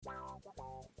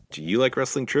Do you like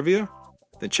wrestling trivia?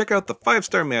 Then check out the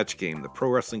 5-Star Match Game, the Pro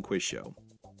Wrestling Quiz Show.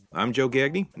 I'm Joe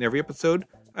Gagney, and every episode,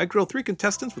 I grill 3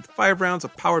 contestants with 5 rounds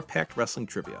of power-packed wrestling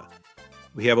trivia.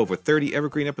 We have over 30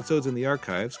 evergreen episodes in the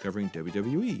archives covering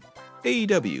WWE,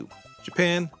 AEW,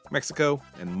 Japan, Mexico,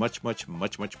 and much, much,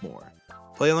 much, much more.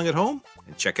 Play along at home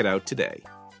and check it out today.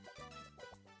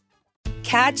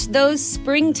 Catch those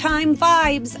springtime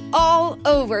vibes all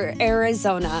over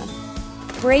Arizona.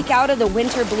 Break out of the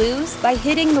winter blues by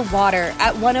hitting the water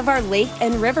at one of our lake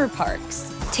and river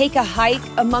parks. Take a hike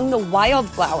among the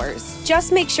wildflowers.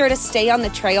 Just make sure to stay on the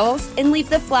trails and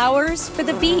leave the flowers for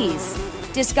the bees.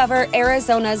 Discover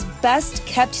Arizona's best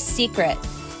kept secret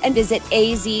and visit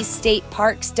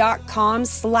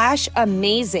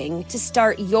azstateparks.com/amazing to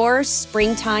start your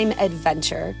springtime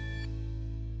adventure.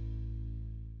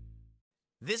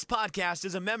 This podcast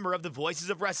is a member of the Voices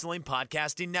of Wrestling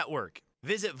Podcasting Network.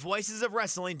 Visit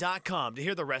voicesofwrestling.com to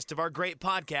hear the rest of our great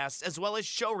podcasts, as well as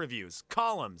show reviews,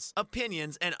 columns,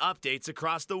 opinions, and updates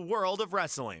across the world of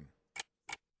wrestling.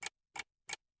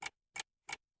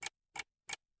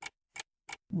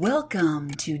 Welcome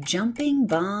to Jumping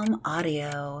Bomb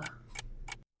Audio.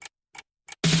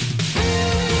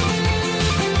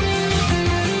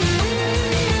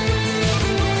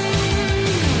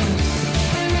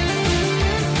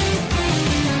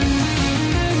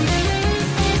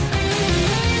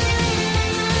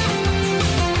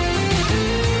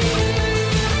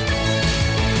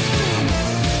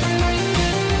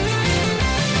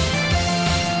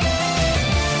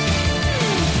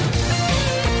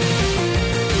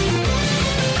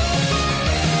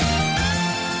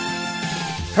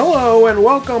 Hello and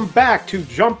welcome back to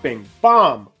Jumping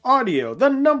Bomb Audio, the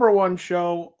 #1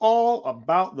 show all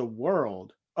about the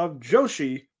world of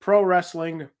Joshi Pro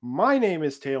Wrestling. My name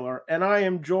is Taylor and I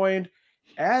am joined,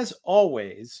 as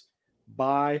always,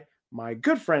 by my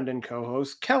good friend and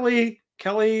co-host, Kelly.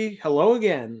 Kelly, hello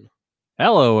again.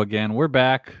 Hello again. We're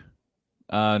back.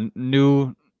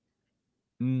 New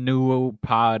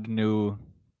pod, new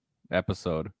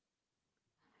episode.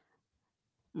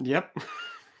 Yep.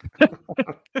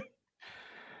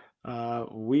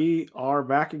 We are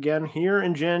back again here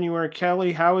in January.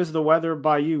 Kelly, how is the weather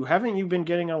by you? Haven't you been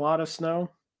getting a lot of snow?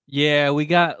 Yeah, we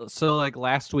got, so like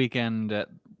last weekend at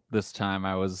this time,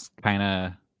 I was kind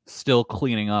of still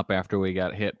cleaning up after we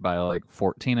got hit by like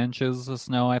 14 inches of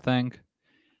snow, I think.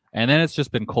 And then it's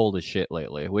just been cold as shit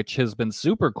lately, which has been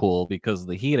super cool because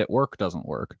the heat at work doesn't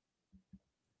work.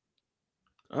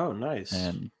 Oh, nice.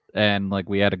 And like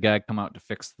we had a guy come out to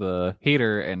fix the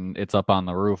heater and it's up on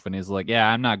the roof and he's like, yeah,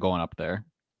 I'm not going up there.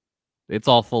 It's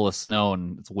all full of snow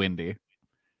and it's windy.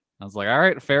 I was like, all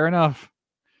right, fair enough.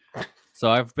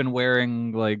 So I've been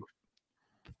wearing like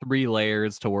 3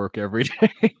 layers to work every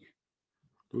day.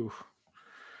 Oof.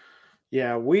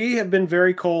 Yeah, we have been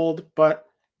very cold, but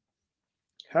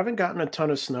haven't gotten a ton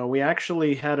of snow. We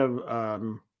actually had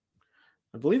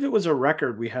I believe it was a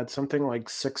record. We had something like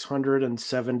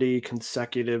 670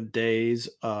 consecutive days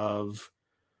of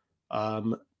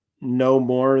no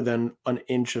more than an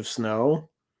inch of snow.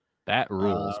 That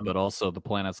rules, but also the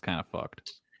planet's kind of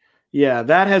fucked. Yeah,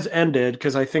 that has ended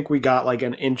because I think we got like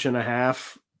an inch and a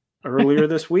half earlier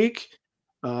this week.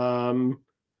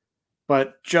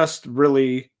 But just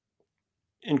really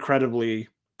incredibly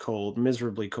cold,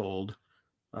 miserably cold,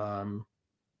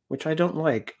 which I don't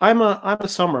like. I'm a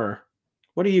summer.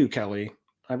 What are you, Kelly?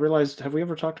 I realized. Have we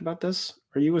ever talked about this?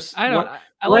 Are you a? I don't.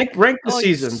 Rank the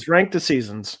seasons. Rank the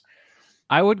seasons.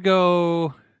 I would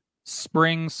go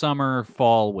spring, summer,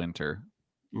 fall, winter.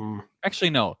 Actually,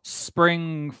 no.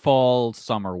 Spring, fall,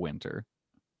 summer, winter.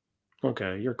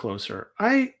 Okay, you're closer.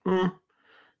 Do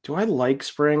I like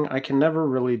spring? I can never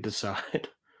really decide.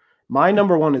 My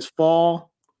 #1 is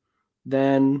fall.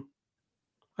 Then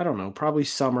I don't know. Probably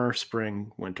summer,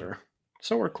 spring, winter.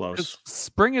 So we're close.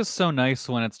 Spring is so nice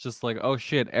when it's just like, oh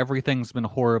shit, everything's been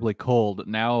horribly cold.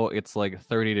 Now it's like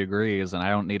 30 degrees and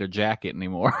I don't need a jacket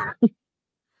anymore.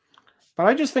 But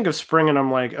I just think of spring and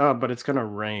I'm like, oh, but it's going to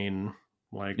rain.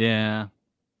 Like, yeah.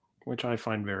 Which I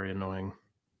find very annoying.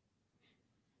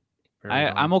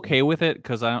 I'm okay with it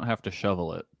because I don't have to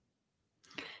shovel it.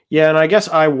 Yeah, and I guess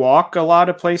I walk a lot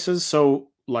of places. So,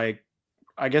 like,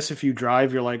 I guess if you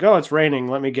drive, you're like, oh, it's raining.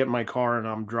 Let me get my car and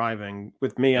I'm driving.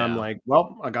 With me, yeah. I'm like,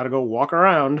 well, I got to go walk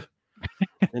around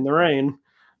in the rain,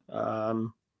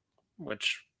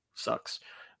 which sucks.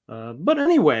 But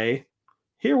anyway,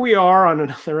 here we are on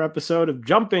another episode of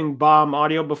Jumping Bomb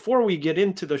Audio. Before we get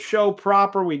into the show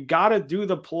proper, we got to do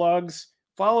the plugs.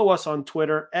 Follow us on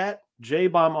Twitter at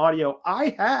JBombAudio.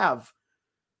 I have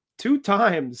 2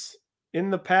 times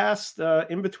in the past,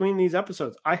 in between these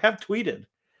episodes, I have tweeted.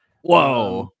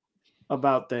 Whoa.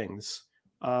 about things.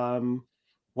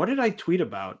 What did I tweet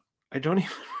about? I don't even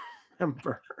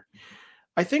remember.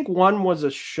 I think one was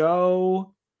a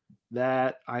show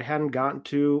that I hadn't gotten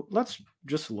to. Let's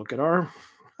just look at our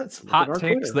Hot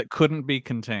takes Twitter. that couldn't be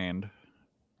contained.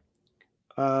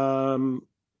 I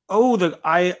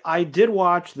did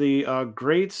watch the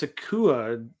Great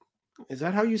Sakua. Is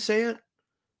that how you say it?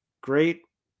 Great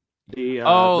the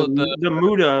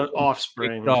Muda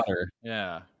offspring daughter.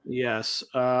 Yeah. Yes,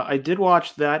 I did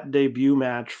watch that debut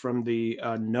match from the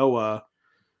Noah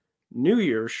New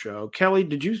Year's show. Kelly,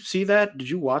 did you see that? Did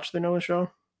you watch the Noah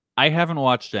show? I haven't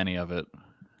watched any of it.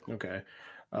 Okay.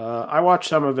 I watched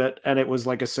some of it, and it was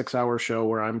like a 6-hour show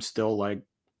where I'm still like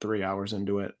 3 hours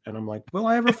into it. And I'm like, will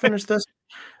I ever finish this?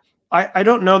 I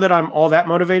don't know that I'm all that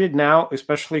motivated now,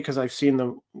 especially because I've seen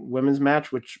the women's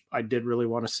match, which I did really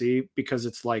want to see, because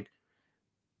it's like,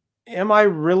 am I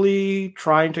really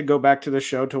trying to go back to the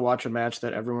show to watch a match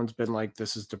that everyone's been like,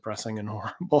 this is depressing and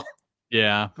horrible?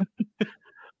 Yeah.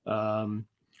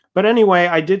 But anyway,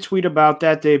 I did tweet about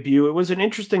that debut. It was an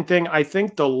interesting thing. I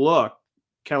think the look,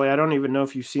 Kelly, I don't even know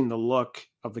if you've seen the look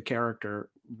of the character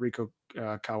Riko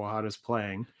Kawahata's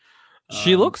playing.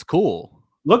 She looks cool.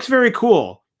 Looks very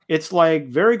cool. It's like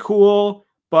very cool,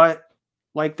 but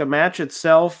like the match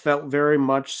itself felt very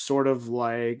much sort of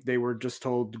like they were just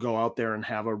told to go out there and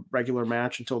have a regular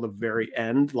match until the very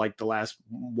end, like the last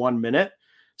 1 minute.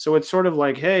 So it's sort of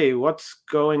like, hey, what's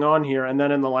going on here? And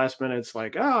then in the last minute, it's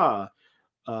like,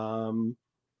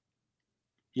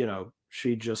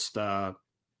 she just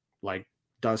like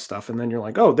does stuff. And then you're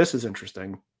like, oh, this is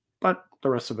interesting. But the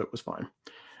rest of it was fine.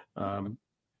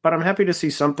 But I'm happy to see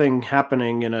something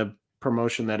happening in a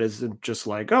promotion that isn't just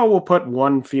like, oh, we'll put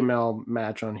one female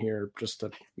match on here just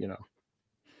to,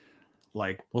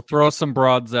 like, we'll throw some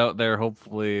broads out there.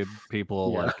 Hopefully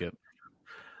people will like it.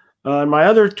 And my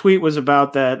other tweet was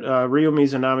about that Ryo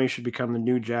Mizunami should become the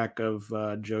new Jack of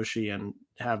Joshi and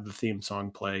have the theme song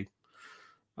play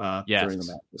during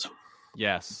the matches.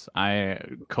 Yes, I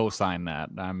co-sign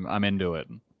that. I'm into it.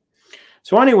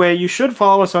 So anyway, you should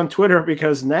follow us on Twitter,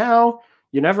 because now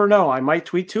you never know. I might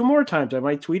tweet 2 more times. I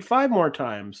might tweet 5 more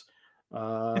times.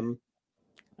 I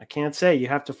can't say. You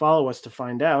have to follow us to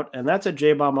find out. And that's at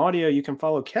JBomb Audio. You can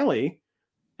follow Kelly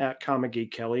at Comic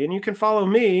Geek Kelly. And you can follow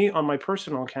me on my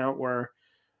personal account where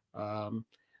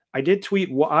I did tweet.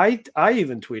 I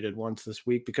even tweeted once this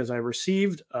week because I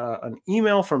received an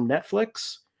email from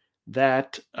Netflix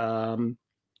that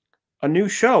a new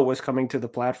show was coming to the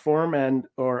platform,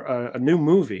 or a new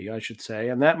movie, I should say.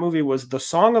 And that movie was The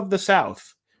Song of the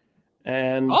South.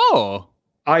 And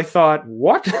I thought,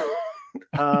 what?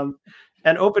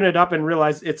 And opened it up and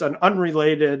realized it's an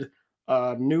unrelated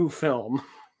new film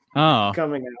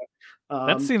coming out.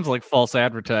 That seems like false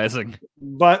advertising.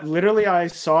 But literally, I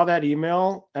saw that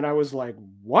email and I was like,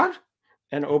 what?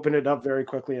 And opened it up very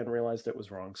quickly and realized it was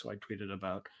wrong. So I tweeted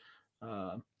about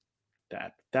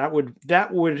that. That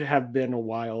would have been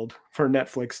wild for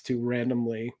Netflix to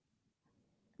randomly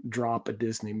drop a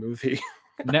Disney movie.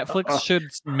 Netflix should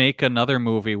make another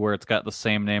movie where it's got the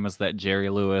same name as that Jerry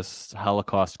Lewis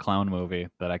Holocaust clown movie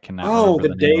that I cannot. Oh,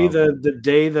 the day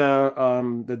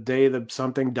the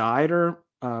something died, or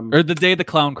the day the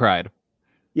clown cried.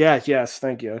 Yes,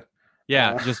 thank you.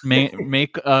 Yeah, just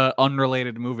make a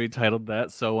unrelated movie titled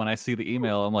that. So when I see the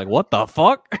email, I'm like, what the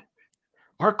fuck?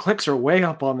 Our clicks are way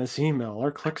up on this email.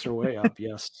 Our clicks are way up.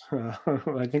 Yes,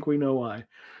 I think we know why.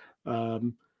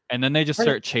 And then they just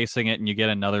start chasing it, and you get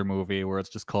another movie where it's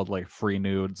just called like Free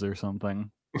Nudes or something.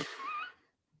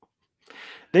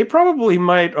 They probably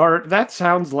might, or that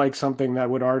sounds like something that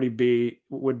would be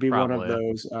probably one of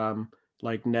those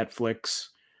like Netflix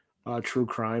true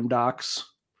crime docs.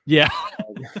 Yeah,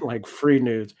 like Free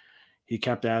Nudes. He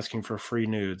kept asking for free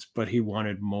nudes, but he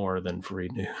wanted more than free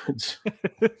nudes.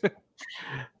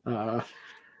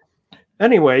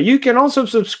 Anyway, you can also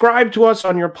subscribe to us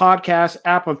on your podcast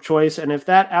app of choice. And if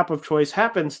that app of choice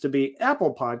happens to be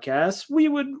Apple Podcasts, we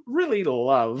would really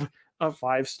love a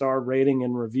 5-star rating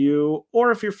and review.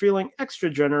 Or if you're feeling extra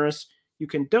generous, you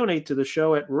can donate to the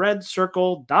show at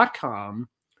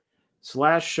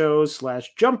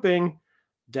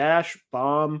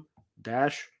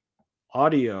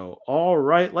redcircle.com/shows/jumping-bomb-audio. All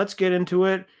right, let's get into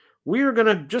it. We are going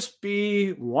to just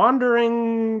be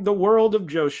wandering the world of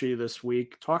Joshi this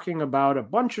week, talking about a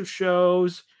bunch of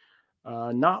shows.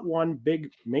 Not one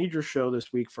big major show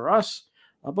this week for us,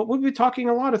 but we'll be talking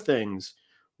a lot of things.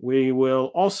 We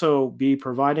will also be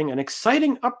providing an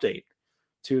exciting update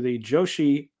to the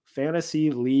Joshi Fantasy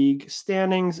League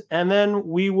standings, and then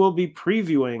we will be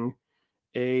previewing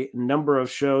a number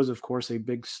of shows. Of course, a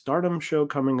big Stardom show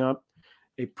coming up,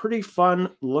 a pretty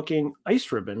fun-looking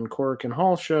Ice Ribbon Korakuen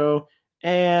Hall show,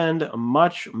 and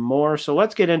much more. So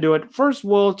let's get into it. First,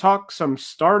 we'll talk some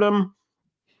Stardom.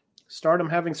 Stardom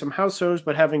having some house shows,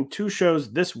 but having 2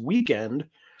 shows this weekend,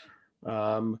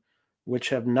 which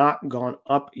have not gone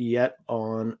up yet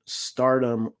on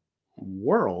Stardom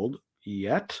World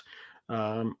yet.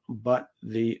 But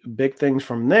the big things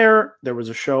from there was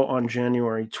a show on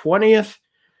January 20th.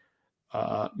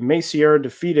 Mei Sierra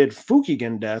defeated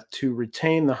Fukigen Death to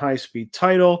retain the high-speed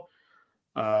title.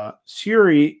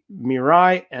 Syuri,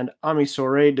 Mirai, and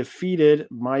Amisore defeated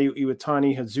Mayu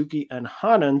Iwatani, Hazuki, and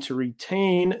Hanan to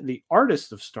retain the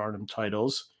Artist of Stardom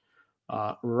titles.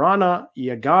 Rana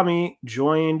Yagami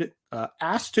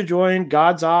asked to join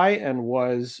God's Eye and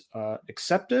was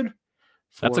accepted.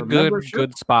 That's a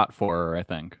good spot for her, I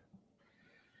think.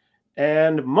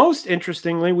 And most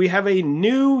interestingly, we have a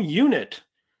new unit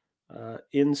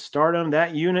in Stardom.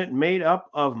 That unit made up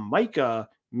of Maika,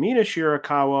 Mina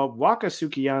Shirakawa, Waka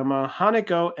Tsukiyama,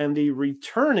 Haneko, and the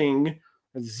returning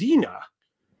Xena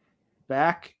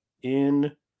back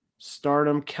in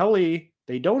Stardom. Kelly,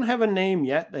 they don't have a name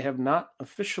yet. They have not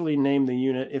officially named the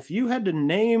unit. If you had to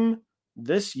name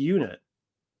this unit,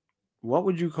 what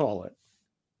would you call it?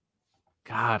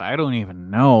 God, I don't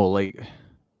even know. Like,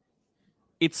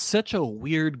 it's such a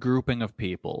weird grouping of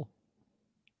people.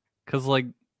 Because, like,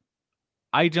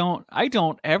 I don't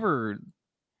ever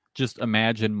just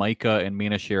imagine Maika and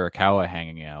Mina Shirakawa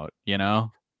hanging out, you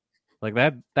know? Like,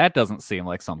 that doesn't seem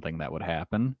like something that would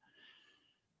happen.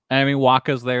 I mean,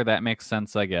 Waka's there, that makes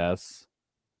sense, I guess.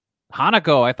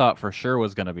 Hanako, I thought for sure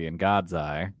was going to be in God's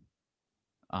Eye.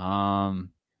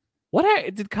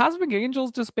 Did Cosmic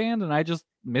Angels disband and I just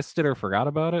missed it or forgot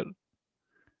about it?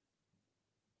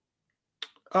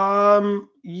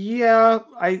 Yeah,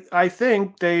 I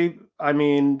think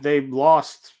they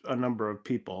lost a number of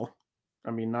people.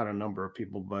 I mean, not a number of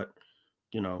people, but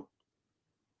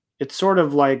it sort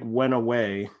of like went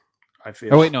away, I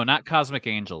feel. Oh wait, no, not Cosmic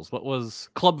Angels. What was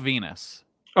Club Venus?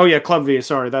 Oh yeah, Club V.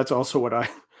 Sorry, that's also what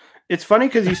It's funny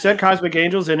because you said Cosmic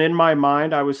Angels, and in my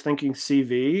mind, I was thinking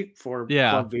CV for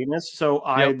Club Venus. So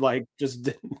I just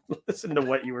didn't listen to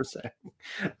what you were saying.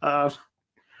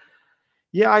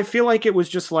 Yeah, I feel like it was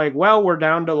just like, well, we're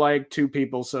down to like 2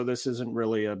 people, so this isn't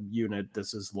really a unit.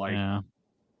 This is like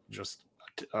just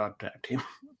a tag team.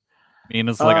 I mean,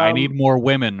 it's like I need more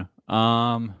women.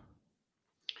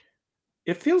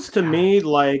 It feels to me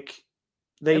like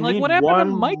they need what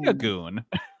happened to Micah Goon?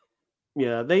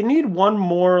 Yeah, they need one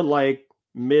more like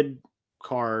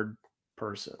mid-card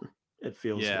person. It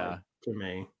feels like to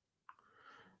me.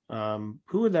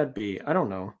 Who would that be? I don't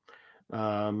know.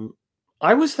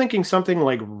 I was thinking something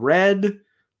like Red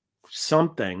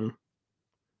something,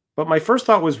 but my first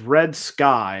thought was Red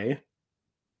Sky.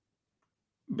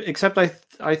 Except I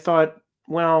thought,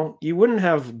 well, you wouldn't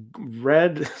have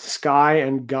Red Sky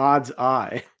and God's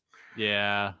Eye.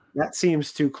 Yeah. That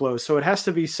seems too close. So it has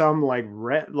to be some like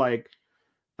red, like,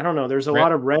 I don't know. There's a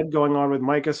lot of red going on with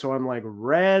Micah, so I'm like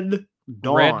Red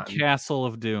Dawn. Red Castle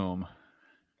of Doom.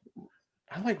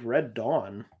 I like Red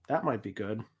Dawn. That might be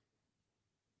good.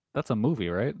 That's a movie,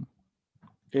 right?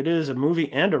 It is a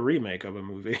movie and a remake of a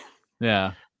movie.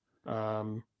 Yeah.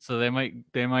 So they might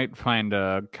find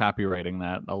copywriting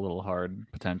that a little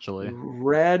hard potentially.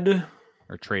 Red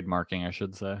or trademarking, I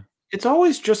should say. It's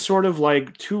always just sort of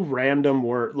like 2 random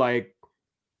words, like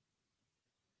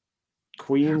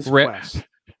Queen's Quest.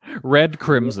 Red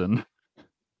Crimson.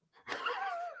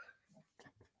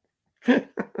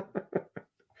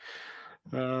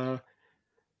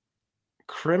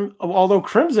 Although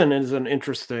Crimson is an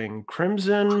interesting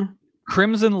Crimson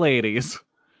Ladies.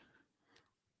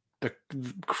 The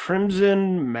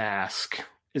Crimson Mask.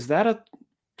 Is that a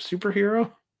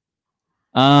superhero?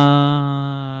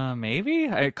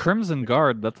 Maybe. Crimson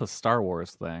Guard, that's a Star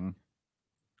Wars thing.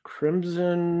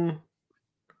 Crimson,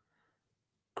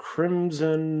 I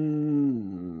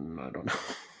don't know.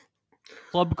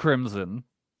 Club Crimson.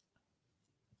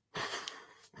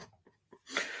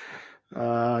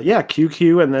 Yeah,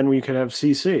 QQ, and then we could have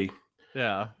CC.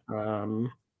 Yeah.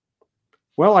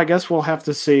 Well, I guess we'll have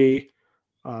to see.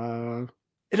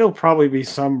 It'll probably be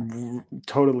some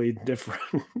totally different.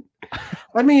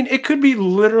 I mean, it could be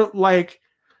literally like,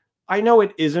 I know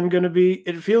it isn't going to be.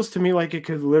 It feels to me like it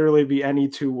could literally be any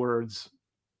 2 words.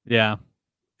 Yeah.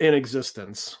 In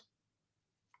existence.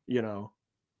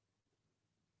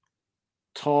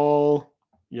 Tall,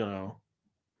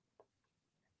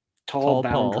 tall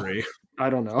boundary. Paul. I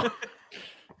don't know.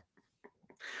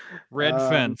 Red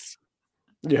fence.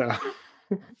 Yeah.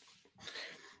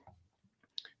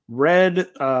 Red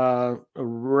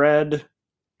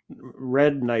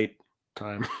night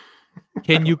time.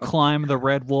 Can you climb the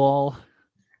red wall?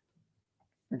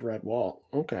 Red wall.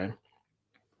 Okay.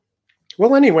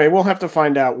 Well, anyway, we'll have to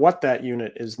find out what that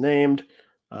unit is named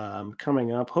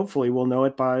coming up. Hopefully, we'll know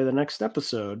it by the next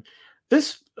episode.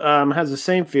 This has the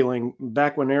same feeling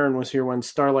back when Aaron was here when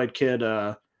Starlight Kid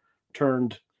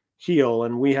turned heel,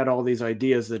 and we had all these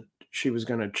ideas that she was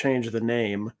going to change the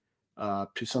name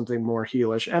to something more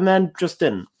heelish, and then just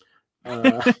didn't.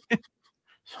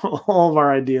 All of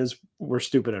our ideas were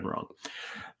stupid and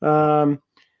wrong.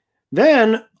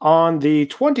 Then on the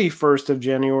 21st of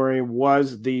January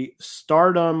was the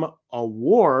Stardom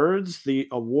Awards. The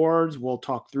awards, we'll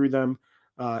talk through them.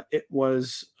 It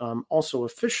was also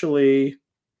officially,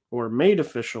 or made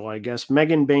official, I guess,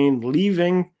 Megan Bayne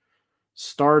leaving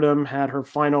Stardom, had her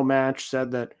final match,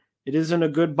 said that it isn't a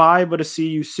goodbye, but a see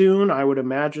you soon. I would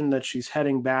imagine that she's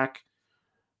heading back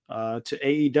to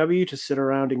AEW to sit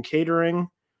around in catering.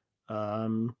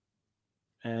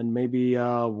 And maybe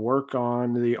work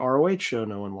on the ROH show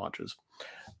no one watches.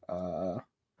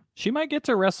 She might get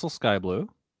to wrestle Sky Blue.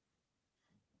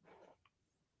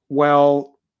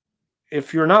 Well,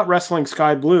 if you're not wrestling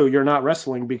Sky Blue, you're not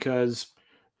wrestling because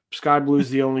Sky Blue is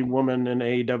the only woman in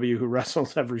AEW who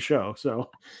wrestles every show.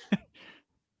 So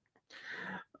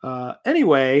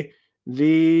anyway,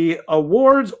 the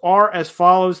awards are as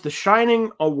follows. The Shining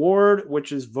Award,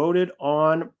 which is voted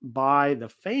on by the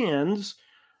fans,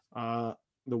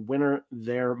 the winner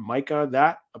there, Micah,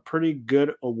 that a pretty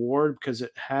good award because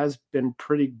it has been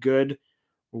pretty good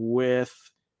with,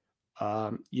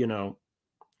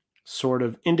 sort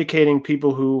of indicating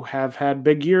people who have had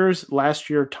big years. Last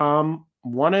year, Tom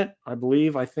won it, I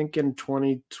believe. I think in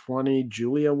 2020,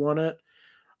 Julia won it.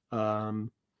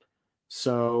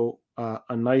 So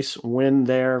a nice win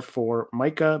there for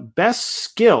Micah. Best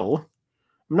skill.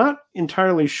 I'm not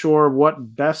entirely sure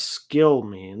what best skill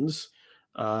means.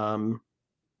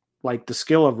 Like the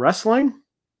skill of wrestling?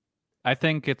 I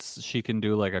think she can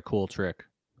do like a cool trick.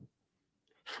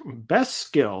 Best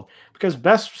skill. Because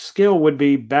best skill would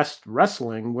be best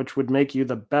wrestling, which would make you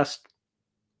the best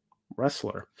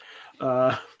wrestler.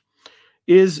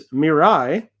 Is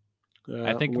Mirai.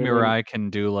 I think Mirai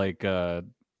can do like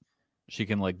she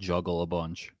can like juggle a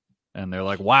bunch. And they're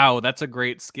like, wow, that's a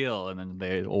great skill. And then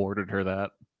they awarded her that.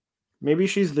 Maybe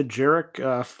she's the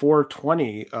Jarek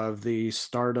 420 of the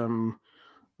Stardom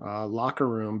locker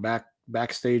room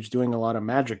backstage doing a lot of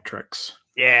magic tricks.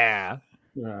 Yeah.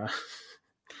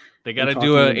 They got to We're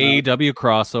do a talking AEW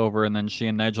crossover, and then she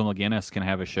and Nigel McGuinness can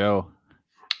have a show.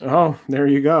 Oh, there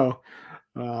you go.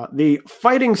 The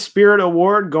Fighting Spirit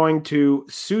Award going to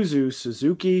Suzu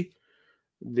Suzuki.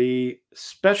 The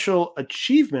Special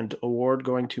Achievement Award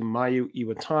going to Mayu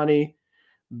Iwatani.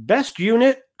 Best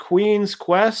Unit, Queen's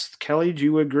Quest. Kelly, do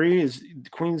you agree? Is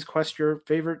Queen's Quest your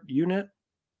favorite unit?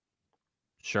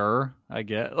 Sure, I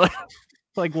get.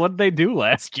 Like what did they do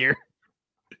last year?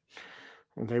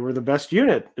 They were the best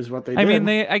unit, is what they did. I mean,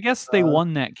 I guess they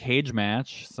won that cage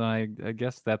match, so I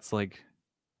guess that's like.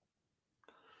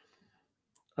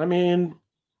 I mean,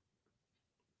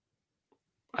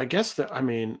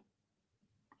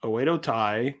 Oedo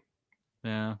Tai.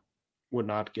 Yeah. Would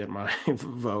not get my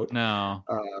vote. No.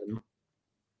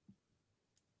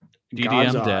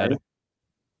 God's DDM dead. Eye.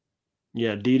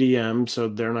 Yeah, DDM, so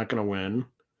they're not going to win.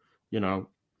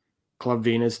 Club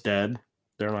Venus dead.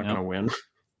 They're not going to win.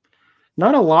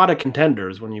 Not a lot of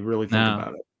contenders when you really think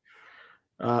about it.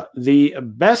 The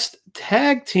best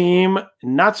tag team,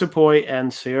 Natsupoi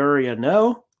and Sayori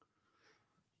No.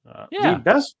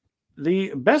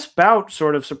 The best bout,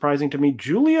 sort of surprising to me,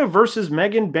 Julia versus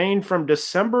Megan Bayne from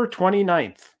December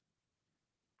 29th.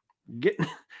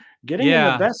 Getting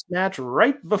in the best match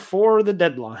right before the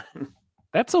deadline.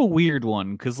 That's a weird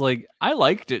one, because like I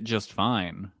liked it just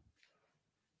fine.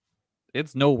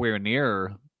 It's nowhere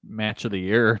near match of the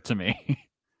year to me.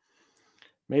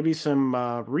 Maybe some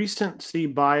recency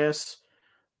bias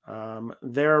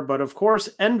there, but of course,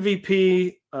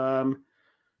 MVP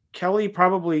Kelly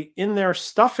probably in there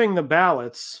stuffing the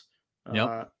ballots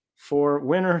for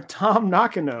winner Tom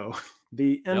Nakano,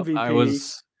 the MVP. I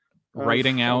was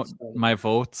writing out my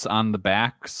votes on the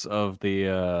backs of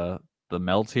the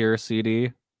Meltier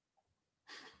CD.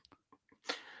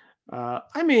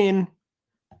 I mean,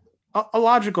 a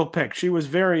logical pick. She was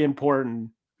very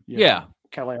important. Yeah.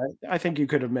 Kelly, I think you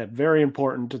could admit, very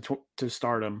important to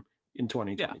Stardom in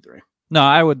 2023. Yeah. No,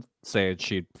 I would say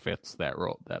she fits that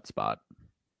role, that spot.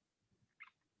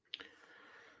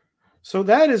 So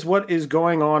that is what is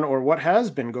going on, or what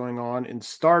has been going on in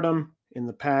Stardom in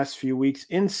the past few weeks.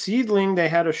 In Seedling, they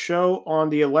had a show on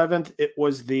the 11th. It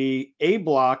was the A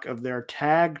block of their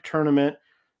tag tournament.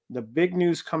 the big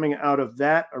news coming out of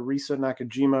that, Arisa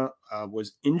Nakajima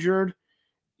was injured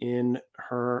in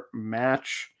her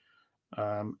match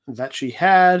that she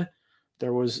had.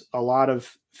 There was a lot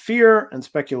of fear and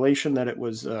speculation that it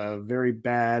was a very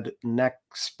bad neck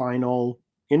spinal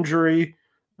injury.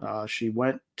 She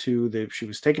was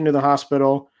taken to the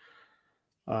hospital.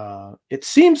 It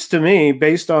seems to me,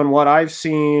 based on what I've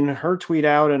seen her tweet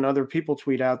out and other people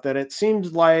tweet out, that it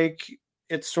seems like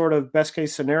it's sort of best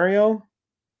case scenario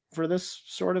for this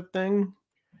sort of thing.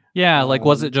 Yeah, like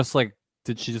was it just like,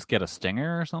 did she just get a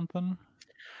stinger or something?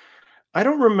 I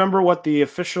don't remember what the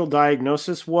official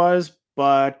diagnosis was,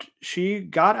 but she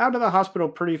got out of the hospital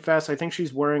pretty fast. I think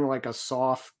she's wearing like a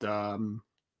soft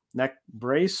neck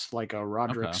brace, like a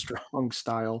Roderick Strong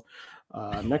style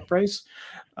neck brace.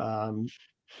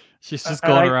 She's just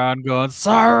going around going,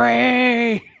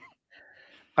 sorry!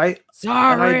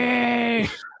 Sorry!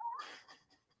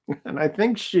 And I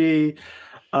think she...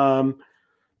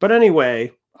 but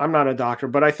anyway... I'm not a doctor,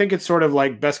 but I think it's sort of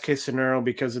like best case scenario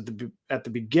because at the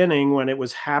beginning when it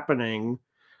was happening,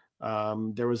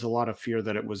 there was a lot of fear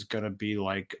that it was going to be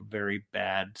like a very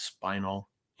bad spinal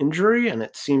injury, and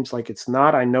it seems like it's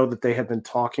not. I know that they have been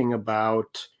talking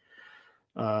about,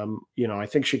 I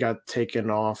think she got taken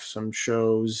off some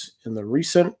shows in the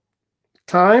recent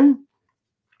time,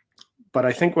 but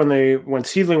I think when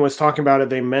Seedling was talking about it,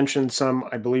 they mentioned some,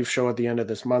 I believe, show at the end of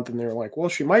this month, and they were like, well,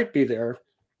 she might be there.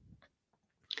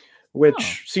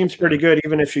 Which seems pretty good,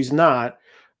 even if she's not.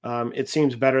 It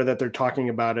seems better that they're talking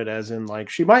about it as in like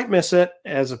she might miss it,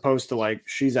 as opposed to like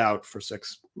she's out for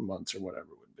 6 months or whatever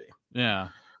it would be. Yeah.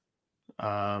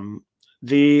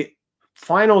 The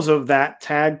finals of that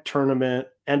tag tournament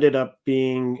ended up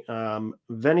being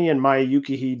Veni and Maya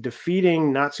Yukihi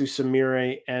defeating Natsu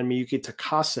Samire and Miyuki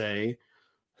Takase,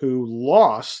 who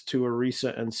lost to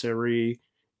Arisa and Seri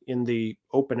in the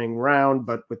opening round,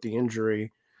 but with the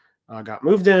injury got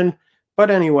moved in. But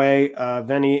anyway,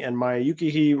 Veni and Maya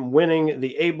Yukihi winning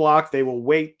the A block. They will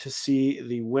wait to see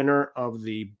the winner of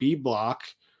the B block,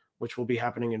 which will be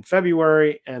happening in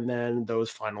February, and then those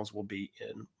finals will be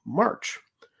in March.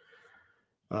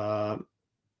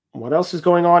 What else is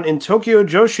going on? In Tokyo,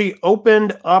 Joshi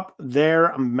opened up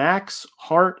their Max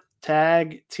Heart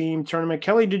Tag Team Tournament.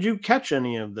 Kelly, did you catch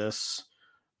any of this?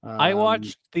 I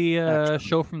watched the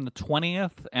show from the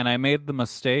 20th, and I made the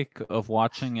mistake of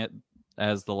watching it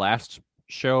as the last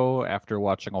show after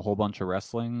watching a whole bunch of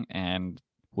wrestling, and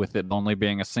with it only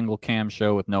being a single cam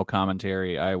show with no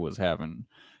commentary, I was having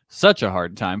such a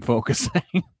hard time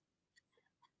focusing.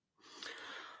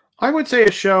 I would say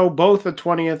a show, both the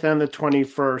 20th and the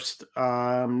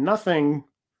 21st, nothing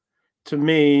to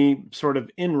me sort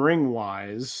of in-ring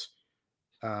wise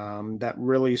that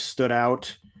really stood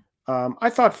out. I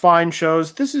thought fine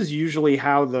shows. This is usually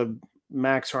how the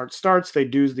Max Heart starts. They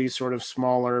do these sort of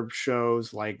smaller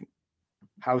shows, like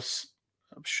house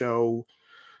show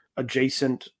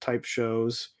adjacent type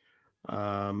shows.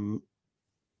 I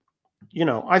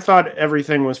thought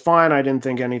everything was fine. I didn't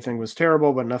think anything was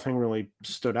terrible, but nothing really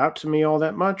stood out to me all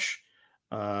that much.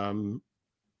 The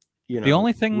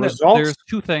only thing there's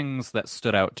two things that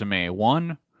stood out to me.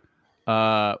 One,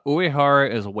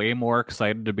 Uehara is way more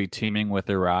excited to be teaming with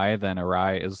Arai than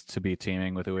Arai is to be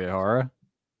teaming with Uehara.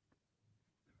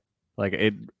 Like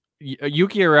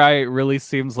Yuki Arai really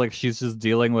seems like she's just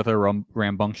dealing with a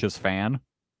rambunctious fan.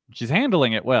 She's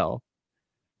handling it well.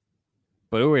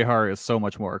 But Uehara is so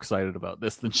much more excited about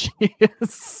this than she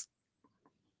is.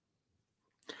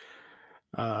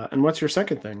 And what's your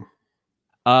second thing?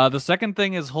 The second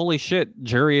thing is, holy shit,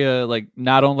 Juria,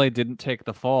 not only didn't take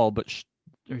the fall, but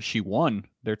she won.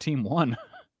 Their team won.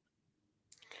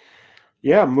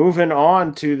 Yeah, moving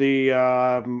on deep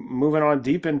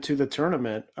into the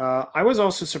tournament. I was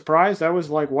also surprised. I was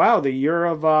like, wow, the year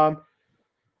of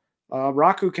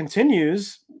Raku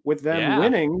continues with them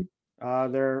winning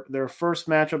their first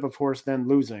matchup, of course, then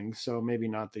losing. So maybe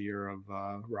not the year of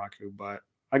Raku, but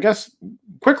I guess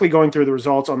quickly going through the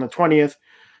results on the 20th,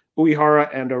 Uehara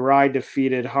and Arai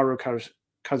defeated Haru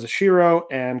Kazushiro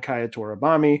and Kaya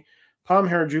Torabami. Pam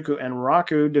Harajuku and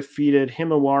Raku defeated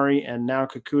Himawari and Nao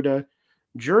Kakuta.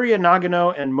 Juria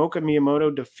Nagano and Moka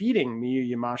Miyamoto defeating Miyu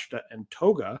Yamashita and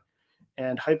Toga.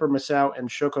 And Hyper Masao and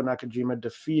Shoko Nakajima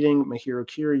defeating Mahiro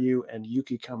Kiryu and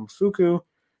Yuki Kamifuku.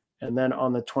 And then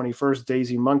on the 21st,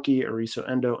 Daisy Monkey, Ariso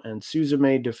Endo, and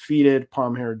Suzume defeated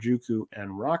Pam Harajuku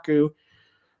and Raku.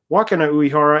 Wakana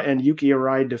Uehara and Yuki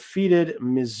Arai defeated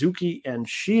Mizuki and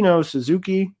Shino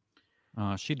Suzuki.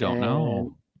 She don't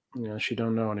know. Yeah, she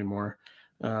don't know anymore.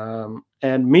 And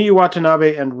Miyu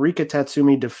Watanabe and Rika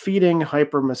Tatsumi defeating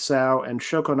Hyper Masao and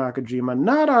Shoko Nakajima.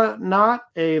 Not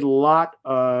a lot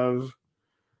of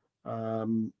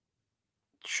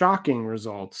Shocking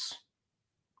results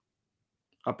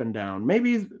up and down.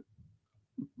 Maybe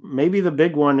the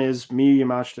big one is Miyu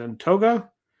Yamashita and Toga,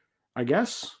 I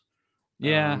guess.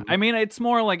 Yeah, I mean, it's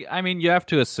more like, I mean, you have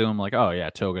to assume, like, oh,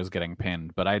 yeah, Toga's getting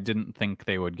pinned, but I didn't think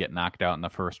they would get knocked out in the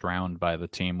first round by the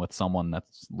team with someone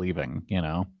that's leaving, you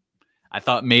know? I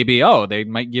thought maybe, oh, they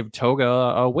might give Toga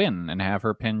a win and have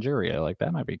her pin Juria. Like,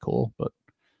 that might be cool, but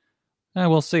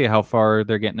we'll see how far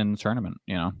they're getting in the tournament,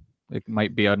 you know? It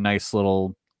might be a nice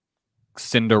little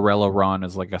Cinderella run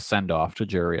as, like, a send-off to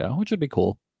Juria, which would be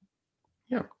cool.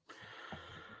 Yeah.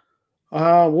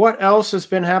 What else has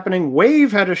been happening?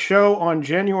 Wave had a show on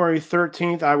January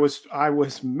 13th. I was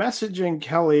messaging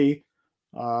Kelly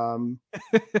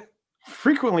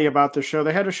frequently about the show.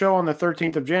 They had a show on the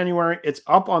 13th of January. It's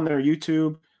up on their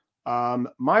YouTube.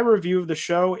 My review of the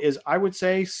show is, I would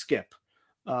say, skip.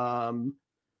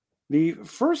 The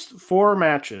first 4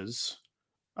 matches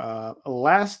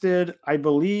lasted, I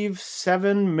believe,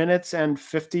 7 minutes and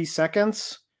 50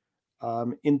 seconds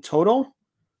in total,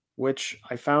 which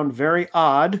I found very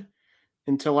odd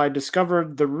until I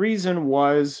discovered the reason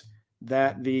was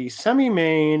that the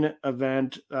semi-main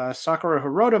event Sakura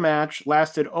Hirota match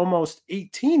lasted almost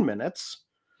 18 minutes,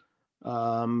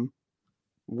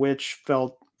 which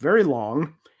felt very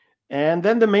long. And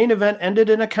then the main event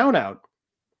ended in a countout.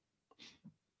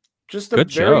 Just a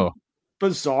Good very show.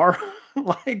 Bizarre,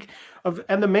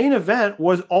 and the main event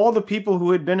was all the people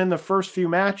who had been in the first few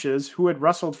matches who had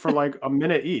wrestled for like a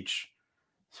minute each.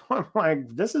 So I'm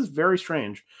like, this is very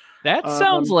strange. That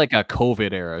sounds like a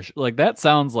COVID era. Like, that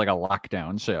sounds like a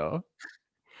lockdown show.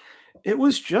 It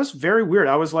was just very weird.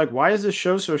 I was like, why is this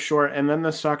show so short? And then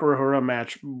the Sakura Hirota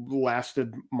match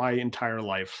lasted my entire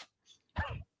life.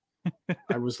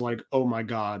 I was like, oh my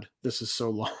God, this is so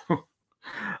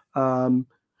long.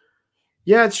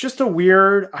 Yeah, it's just a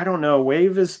weird, I don't know.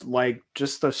 Wave is like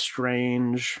just a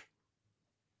strange,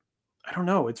 I don't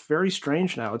know. It's very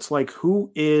strange now. It's like,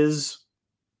 who is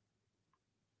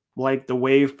like the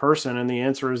Wave person? And the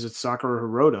answer is it's Sakura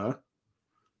Hirota.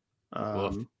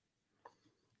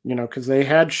 You know, because they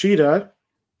had Shida,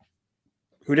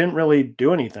 who didn't really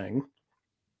do anything.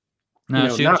 No, you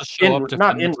know, she just show up to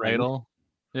not defend in the title.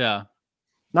 Yeah.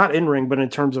 Not in ring, but in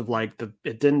terms of like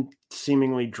it didn't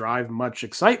seemingly drive much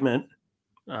excitement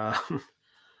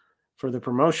for the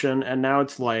promotion. And now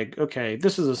it's like, okay,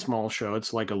 this is a small show.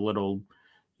 It's like a little,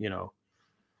 you know,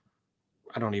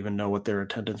 I don't even know what their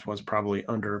attendance was, probably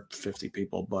under 50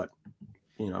 people, but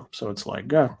you know, so it's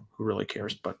like, who really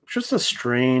cares? But just a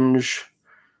strange,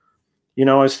 you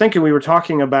know, I was thinking we were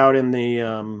talking about in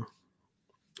the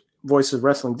Voices of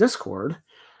Wrestling Discord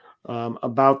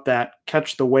about that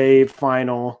Catch the Wave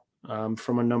final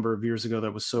from a number of years ago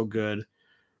that was so good,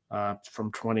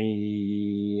 from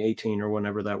 2018 or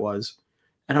whenever that was.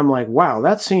 And I'm like, wow,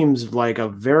 that seems like a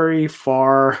very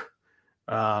far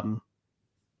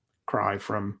cry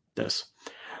from this.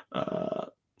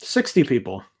 60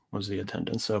 people was the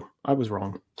attendance, so I was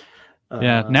wrong.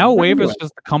 Yeah, now Wave is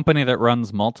just the company that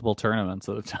runs multiple tournaments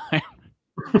at a time.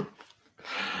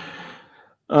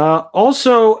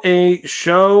 Also a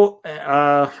show,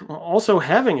 also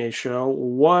having a show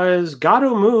was Gotta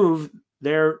Move,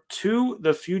 their To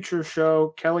the Future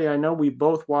show. Kelly, I know we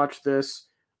both watched this.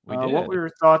 What were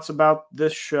your thoughts about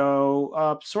this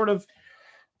show? Sort of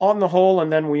on the whole, and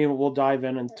then we will dive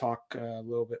in and talk a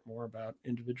little bit more about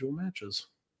individual matches.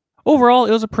 Overall,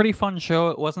 it was a pretty fun show.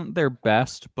 It wasn't their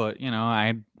best, but you know,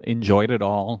 I enjoyed it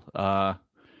all.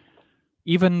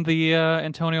 Even the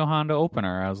Antonio Honda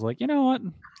opener, I was like, you know what?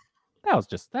 That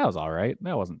was all right.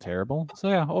 That wasn't terrible. So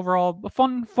yeah, overall, a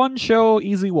fun show,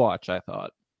 easy watch, I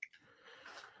thought.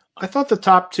 I thought the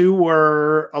top 2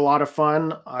 were a lot of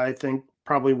fun. I think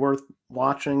probably worth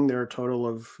watching. They're a total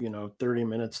of, 30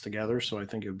 minutes together, so I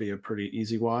think it would be a pretty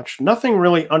easy watch. Nothing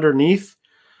really underneath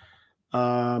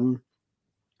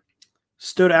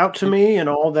stood out to me, and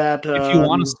all that. If you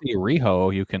want to see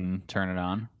Riho, you can turn it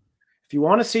on. If you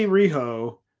want to see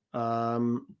Riho,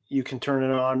 you can turn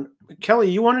it on.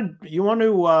 Kelly, you want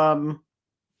to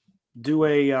do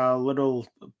a little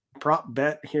prop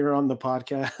bet here on the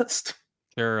podcast?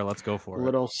 Sure, let's go for it. A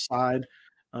little side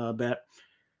bet.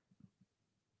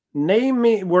 Name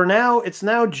me. It's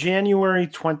now January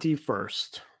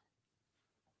 21st.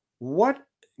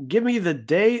 Give me the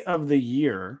day of the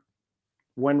year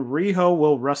when Riho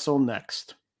will wrestle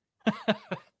next.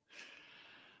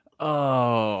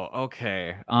 Oh,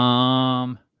 okay.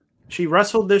 She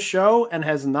wrestled this show and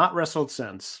has not wrestled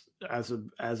since, as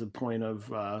a point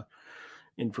of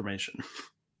information.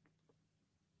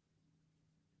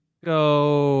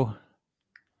 Go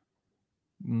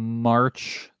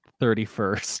March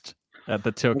 31st. at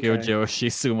the Tokyo Okay. Joshi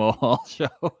Sumo Hall show.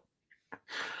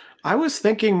 I was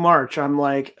thinking March. I'm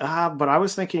like, but I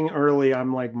was thinking early.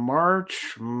 I'm like,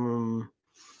 March. You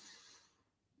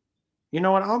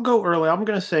know what? I'll go early. I'm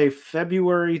going to say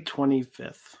February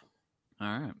 25th.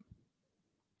 All right.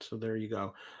 So there you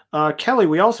go. Kelly,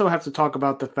 we also have to talk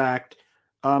about the fact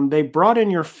they brought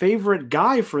in your favorite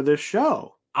guy for this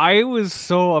show. I was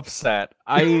so upset.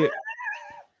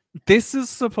 This is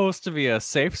supposed to be a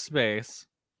safe space,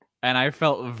 and I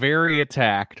felt very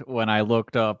attacked when I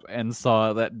looked up and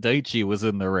saw that Daichi was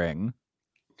in the ring.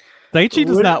 Daichi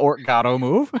does not work Gato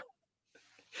move.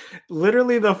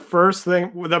 Literally the first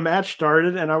thing the match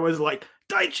started, and I was like,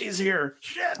 Daichi's here.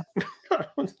 Shit. I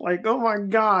was like, oh my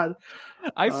God.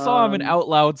 I saw him and out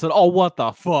loud said, oh, what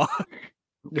the fuck?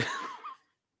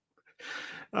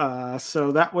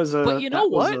 So that was a But you know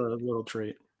what? was a little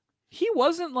treat. He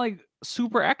wasn't like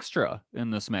super extra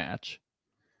in this match.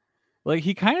 Like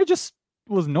he kind of just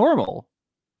was normal.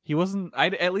 He wasn't.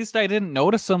 At least I didn't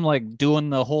notice him like doing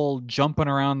the whole jumping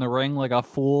around the ring like a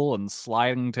fool and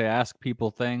sliding to ask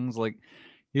people things. Like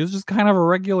he was just kind of a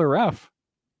regular ref.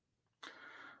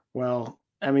 Well,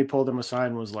 Emmy pulled him aside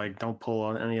and was like, "Don't pull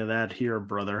on any of that here,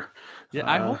 brother." Yeah,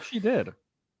 I hope she did.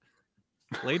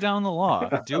 Lay down the law.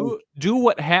 Do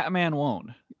what Hatman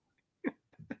won't.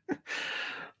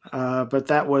 But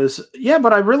that was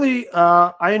But I really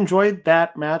I enjoyed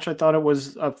that match. I thought it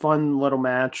was a fun little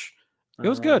match. It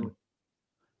was good.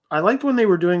 I liked when they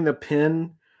were doing the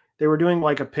pin. They were doing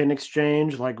like a pin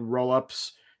exchange, like roll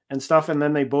ups and stuff, and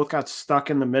then they both got stuck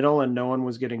in the middle, and no one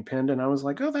was getting pinned. And I was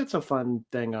like, "Oh, that's a fun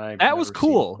thing." That was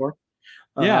cool.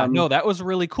 Yeah, no, that was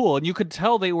really cool, and you could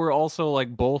tell they were also like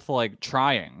both like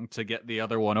trying to get the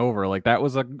other one over. Like that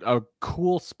was a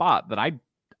cool spot that I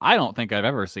don't think I've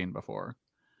ever seen before.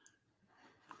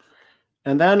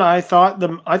 And then I thought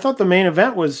the main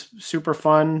event was super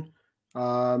fun,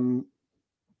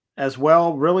 as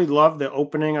well. Really loved the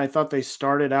opening. I thought they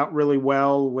started out really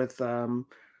well with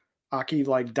Aki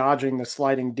like dodging the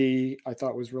sliding D. I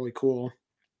thought was really cool.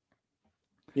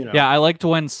 You know. Yeah, I liked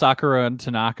when Sakura and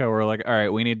Tanaka were like, "All right,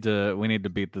 we need to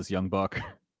beat this young buck.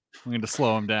 We need to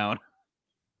slow him down."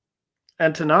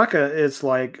 And Tanaka is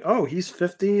like, "Oh, he's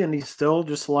 50 and he's still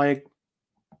just like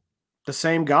the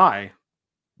same guy."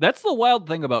 That's the wild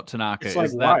thing about Tanaka. It's like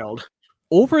is that wild.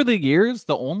 Over the years,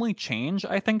 the only change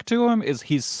I think to him is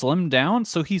he's slimmed down,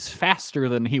 so he's faster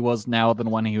than he was now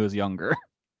than when he was younger.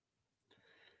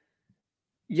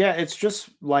 Yeah, it's just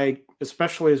like,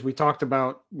 especially as we talked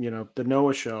about, the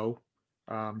Noah show,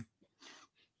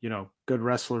 good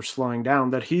wrestlers slowing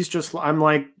down, that he's just, I'm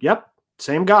like, yep,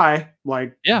 same guy,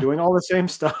 like doing all the same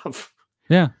stuff.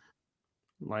 Yeah.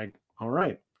 Like, all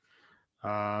right.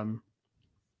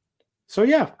 So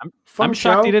yeah, I'm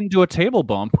shocked he didn't do a table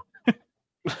bump.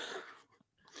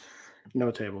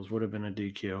 No tables, would have been a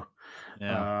DQ.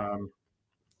 Yeah.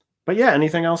 But yeah,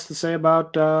 anything else to say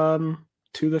about To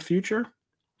the Future?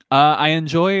 I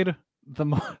enjoyed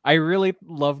I really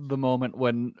loved the moment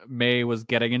when May was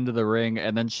getting into the ring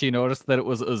and then she noticed that it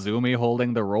was Azumi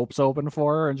holding the ropes open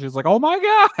for her and she's like, "Oh my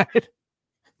God."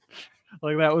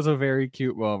 Like that was a very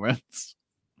cute moment.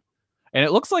 And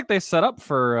it looks like they set up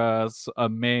for a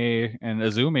May and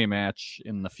Azumi match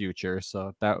in the future,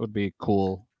 so that would be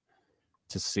cool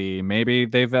to see. Maybe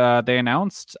they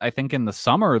announced, I think in the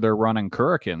summer they're running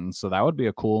Kurikan, so that would be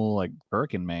a cool like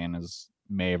Kurikan main as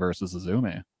May versus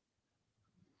Azumi.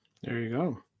 There you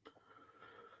go.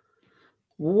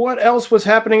 What else was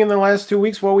happening in the last 2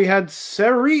 weeks? Well, we had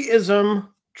Seriism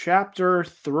Chapter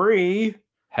 3.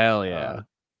 Hell yeah.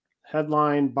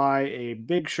 Headlined by a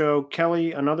big show.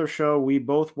 Kelly, another show we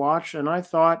both watched, and I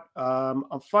thought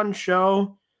a fun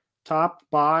show topped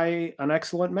by an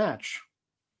excellent match.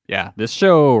 Yeah, this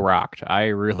show rocked. I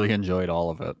really enjoyed all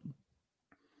of it.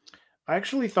 I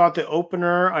actually thought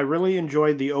I really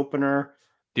enjoyed the opener.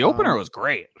 The opener was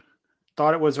great.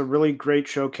 Thought it was a really great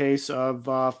showcase of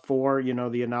four,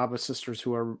 the Inaba sisters,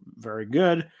 who are very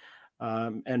good,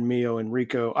 and Mio and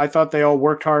Rico. I thought they all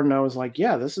worked hard, and I was like,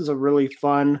 yeah, this is a really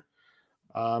fun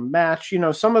match.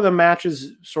 Some of the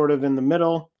matches sort of in the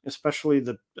middle, especially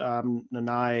the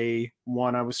Nanai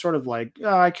one. I was sort of like,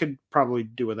 I could probably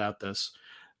do without this.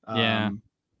 Yeah.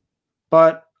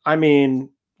 But I mean,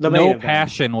 no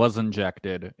passion was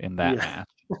injected in that match.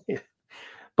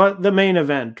 But the main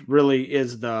event really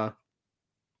is the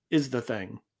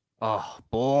thing. Oh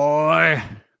boy.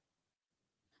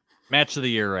 Match of the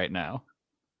year right now.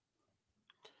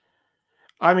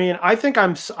 I mean, I think I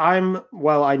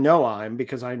know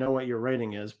because I know what your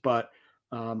rating is, but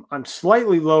I'm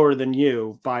slightly lower than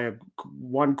you by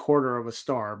 1/4 of a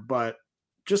star, but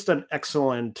just an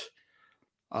excellent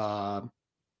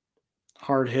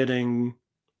hard-hitting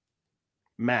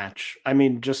match. I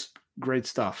mean, just great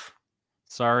stuff.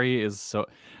 Sorry is so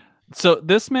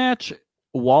this match,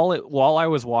 while I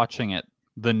was watching it,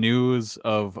 the news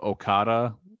of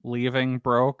Okada leaving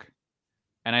broke.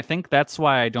 And I think that's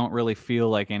why I don't really feel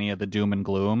like any of the doom and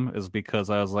gloom, is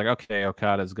because I was like, okay,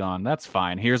 Okada's gone. That's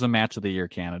fine. Here's a match of the year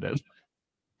candidate.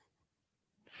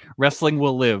 Wrestling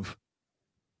will live.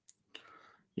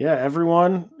 Yeah,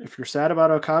 everyone, if you're sad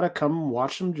about Okada, come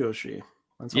watch some Joshi.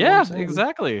 That's all Yeah, I'm saying.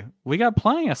 exactly. We got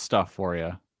plenty of stuff for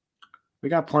you. We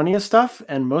got plenty of stuff,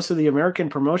 and most of the American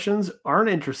promotions aren't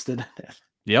interested in it.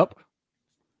 Yep.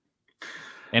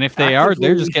 And if they are,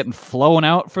 they're just getting flown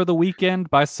out for the weekend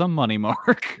by some money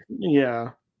mark. Yeah.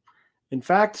 In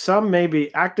fact, some may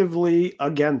be actively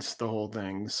against the whole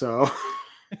thing. So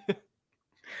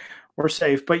we're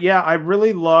safe. But yeah, I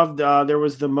really loved, there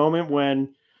was the moment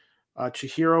when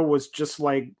Chihiro was just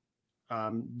like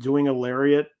doing a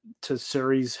lariat to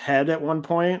Suri's head at one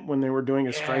point when they were doing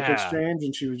a strike exchange.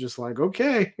 And she was just like,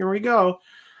 okay, here we go.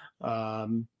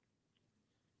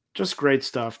 Just great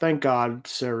stuff. Thank God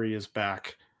Suri is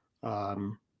back.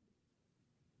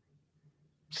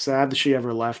 Sad that she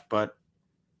ever left, but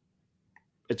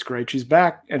it's great she's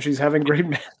back and she's having great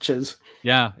matches.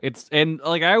 Yeah, and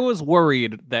like I was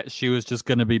worried that she was just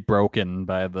going to be broken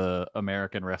by the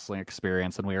American wrestling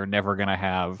experience and we were never going to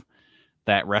have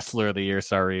that Wrestler of the Year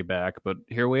Suri back, but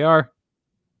here we are.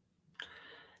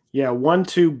 Yeah, one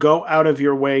to go out of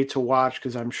your way to watch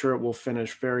because I'm sure it will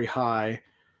finish very high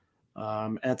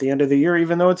at the end of the year,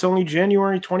 even though it's only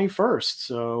January 21st.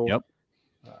 So, yep.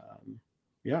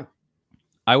 Yeah.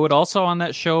 I would also on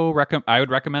that show I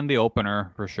would recommend the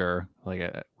opener for sure. Like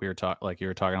you were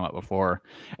talking about before,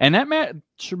 and that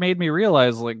match made me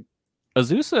realize like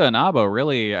Azusa Inaba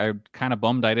really. I kind of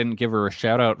bummed I didn't give her a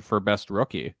shout out for best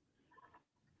rookie.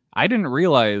 I didn't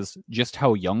realize just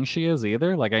how young she is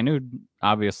either. Like I knew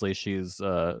obviously she's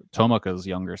Tomoka's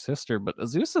younger sister, but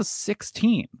Azusa's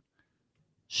 16.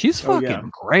 She's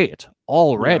fucking great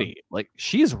already. Yeah. Like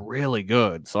she's really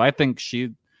good. So I think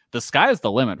the sky's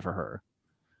the limit for her.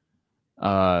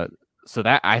 So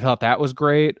that I thought that was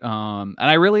great. And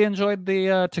I really enjoyed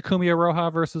the Takumi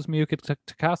Iroha versus Miyuki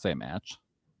Takase match.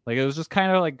 Like it was just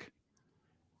kind of like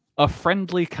a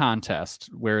friendly contest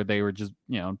where they were just,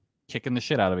 kicking the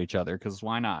shit out of each other because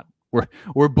why not?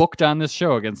 We're booked on this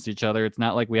show against each other. It's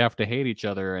not like we have to hate each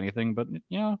other or anything, but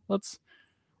let's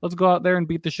go out there and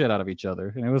beat the shit out of each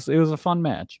other. And it was a fun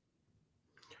match.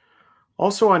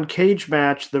 Also on Cage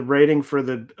Match, the rating for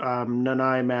the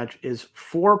Nanai match is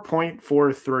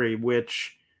 4.43,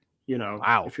 which,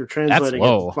 wow, if you're translating it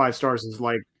to 5 stars is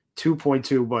like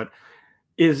 2.2, but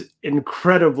is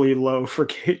incredibly low for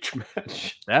Cage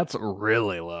Match. That's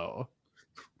really low.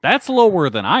 That's lower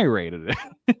than I rated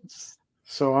it.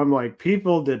 So I'm like,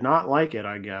 people did not like it,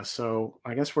 I guess. So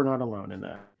I guess we're not alone in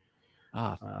that.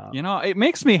 It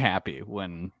makes me happy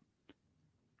when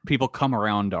people come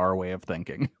around to our way of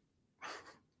thinking.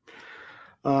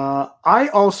 I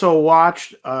also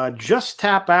watched Just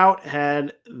Tap Out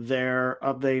had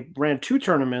they ran 2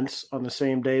 tournaments on the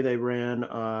same day. They ran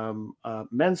a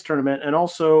men's tournament and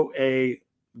also a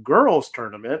girls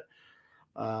tournament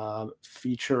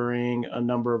featuring a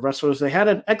number of wrestlers. They had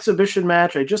an exhibition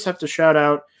match. I just have to shout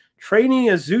out Trainee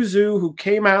Azuzu, who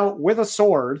came out with a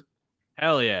sword.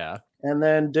 Hell yeah. And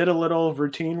then did a little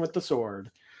routine with the sword,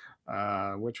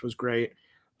 which was great.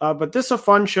 But this is a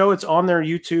fun show. It's on their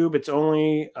YouTube. It's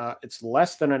only it's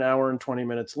less than an hour and 20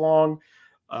 minutes long.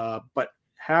 But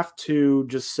have to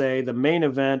just say the main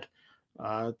event,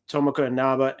 Tomoka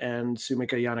Inaba and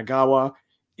Sumika Yanagawa,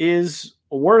 is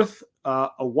worth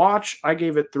a watch. I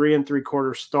gave it 3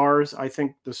 3/4 stars. I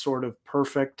think the sort of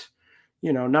perfect,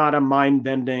 not a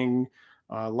mind-bending,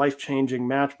 life-changing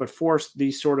match, but for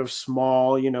these sort of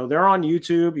small, they're on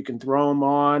YouTube. You can throw them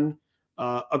on.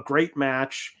 A great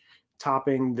match.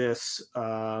 Topping this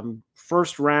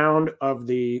first round of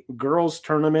the girls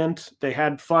tournament. They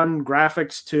had fun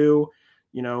graphics too.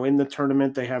 In the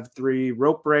tournament, they have 3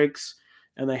 rope breaks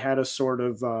and they had a sort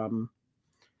of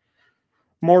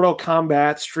Mortal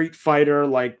Kombat Street Fighter,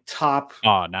 like top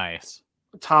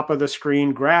of the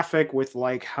screen graphic with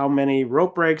like how many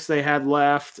rope breaks they had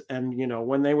left. And,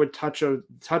 when they would touch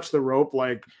the rope,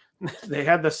 like they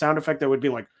had the sound effect that would be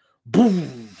like,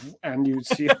 boom, and you'd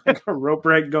see like a rope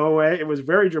break go away. It was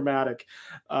very dramatic,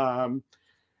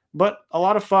 but a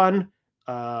lot of fun.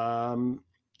 Azusa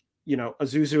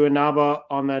Inaba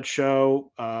on that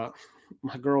show,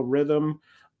 my girl Rhythm,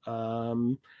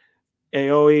 Aoi,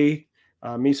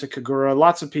 Misa Kagura,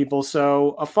 lots of people.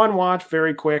 So a fun watch,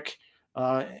 very quick.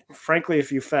 Frankly,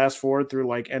 if you fast forward through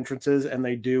like entrances and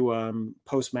they do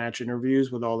post-match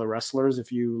interviews with all the wrestlers,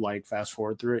 if you like fast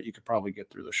forward through it, you could probably get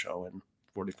through the show in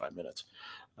 45 minutes.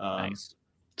 Nice.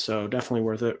 So definitely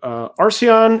worth it.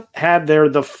 Arceon had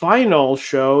the final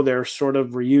show, their sort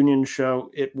of reunion show.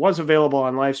 It was available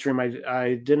on live stream.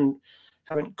 I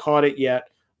haven't caught it yet.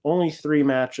 Only 3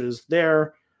 matches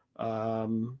there,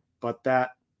 but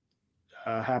that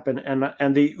happened.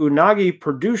 And the Unagi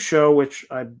Purdue show, which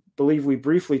I believe we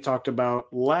briefly talked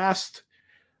about last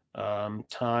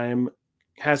time,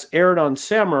 has aired on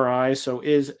Samurai, so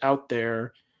is out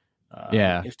there.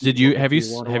 Yeah. Have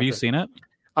you seen it?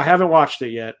 I haven't watched it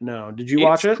yet. No. Did you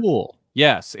watch it? It's cool.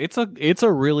 Yes, it's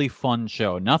a really fun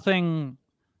show. Nothing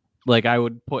like I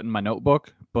would put in my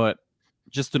notebook, but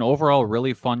just an overall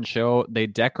really fun show. They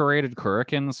decorated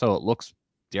Kurikan so it looks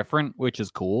different, which is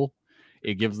cool.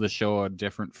 It gives the show a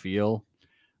different feel.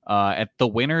 At the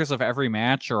winners of every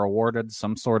match are awarded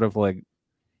some sort of like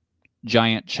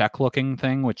giant check looking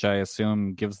thing, which I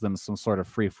assume gives them some sort of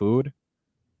free food.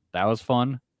 That was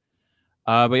fun.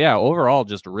 But yeah, overall,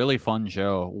 just a really fun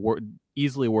show.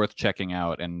 Easily worth checking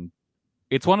out. And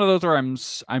it's one of those where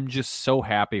I'm just so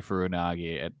happy for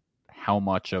Unagi at how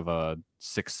much of a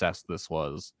success this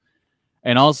was.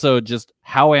 And also just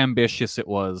how ambitious it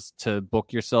was to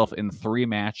book yourself in 3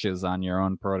 matches on your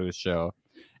own produce show.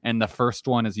 And the first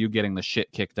one is you getting the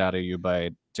shit kicked out of you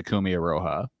by Takumi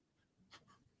Iroha.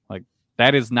 Like,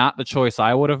 that is not the choice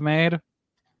I would have made,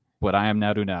 but I am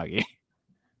now Unagi.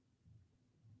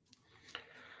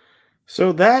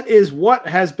 So that is what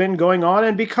has been going on.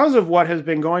 And because of what has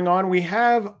been going on, we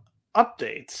have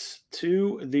updates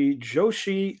to the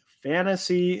Joshi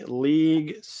Fantasy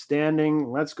League standing.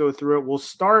 Let's go through it. We'll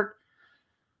start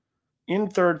in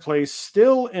 3rd place,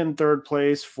 still in 3rd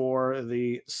place for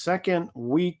the 2nd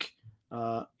week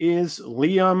is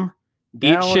Liam.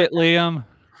 Eat shit, Liam.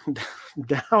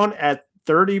 Down at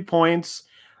 30 points.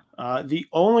 The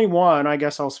only one, I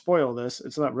guess I'll spoil this.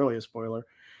 It's not really a spoiler.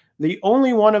 The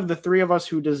only one of the 3 of us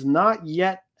who does not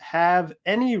yet have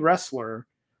any wrestler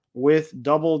with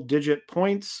double-digit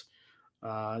points.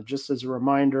 Just as a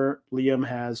reminder, Liam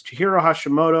has Chihiro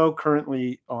Hashimoto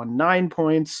currently on 9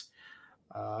 points.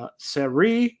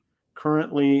 Seri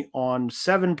currently on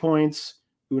 7 points.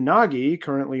 Unagi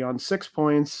currently on 6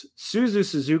 points. Suzu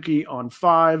Suzuki on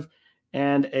 5.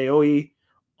 And Aoi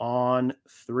on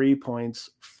 3 points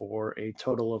for a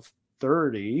total of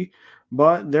 30.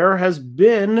 But there has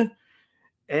been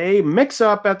a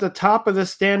mix-up at the top of the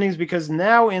standings because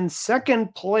now in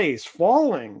 2nd place,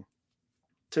 falling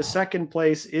to 2nd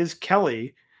place, is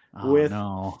Kelly with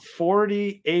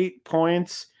 48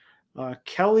 points.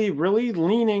 Kelly really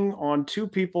leaning on 2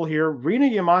 people here. Rina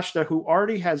Yamashita, who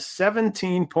already has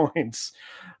 17 points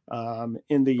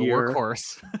in the year.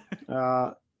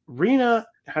 Workhorse. Rina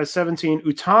has 17.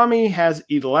 Utami has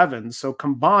 11. So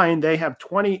combined, they have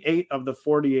 28 of the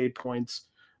 48 points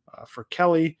for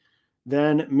Kelly.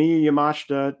 Then Miyu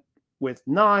Yamashita with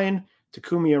 9.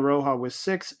 Takumi Iroha with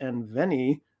 6. And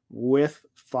Veni with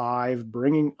 5,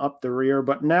 bringing up the rear.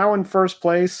 But now in 1st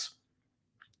place,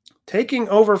 taking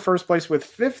over 1st place with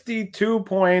 52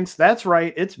 points. That's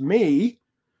right. It's me.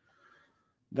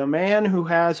 The man who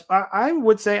has, I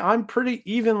would say I'm pretty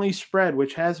evenly spread,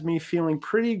 which has me feeling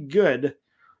pretty good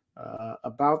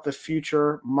about the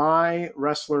future. My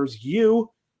wrestlers, you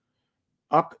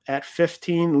up at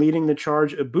 15, leading the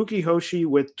charge. Ibuki Hoshi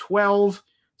with 12.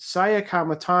 Saya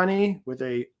Kamatani with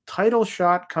a title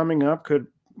shot coming up, could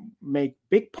make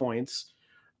big points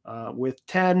with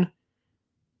 10.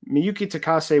 Miyuki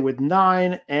Takase with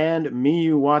 9, and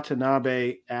Miyu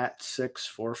Watanabe at 6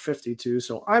 for 52.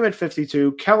 So I'm at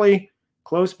 52. Kelly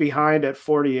close behind at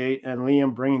 48, and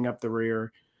Liam bringing up the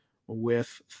rear with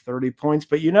 30 points.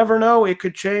 But you never know. It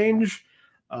could change.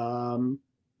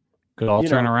 Could all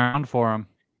turn around for him.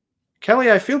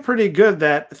 Kelly, I feel pretty good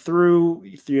that through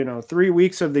 3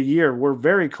 weeks of the year, we're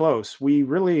very close. We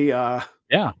really, I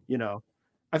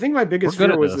think my biggest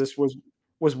fear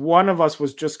was one of us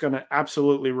was just going to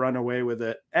absolutely run away with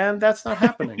it, and that's not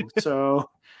happening. So,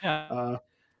 that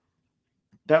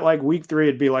like week 3,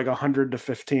 it'd be like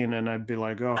 100-15, and I'd be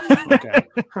like, oh, okay,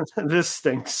 this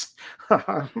stinks.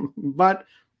 But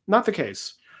not the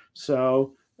case.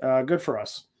 So, good for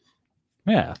us.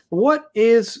 Yeah. What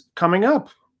is coming up?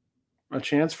 A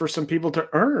chance for some people to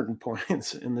earn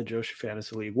points in the Joshi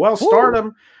Fantasy League. Well,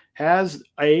 Stardom has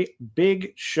a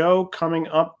big show coming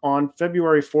up on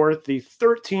February 4th, the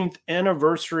 13th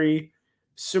anniversary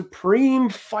Supreme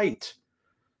Fight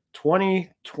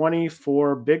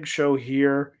 2024. Big show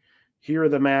here. Here are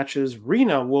the matches.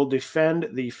 Rina will defend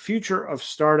the Future of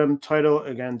Stardom title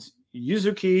against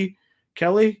Yuzuki.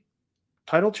 Kelly,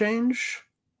 title change?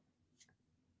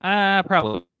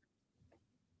 Probably.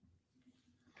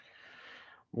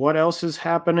 What else is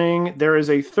happening? There is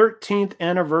a 13th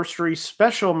anniversary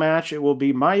special match. It will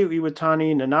be Mayu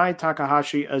Iwatani, Nanai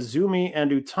Takahashi, Azumi,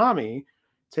 and Utami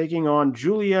taking on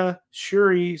Julia,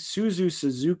 Shuri, Suzu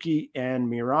Suzuki, and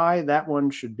Mirai. That one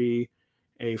should be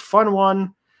a fun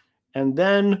one. And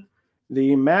then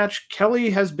the match Kelly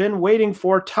has been waiting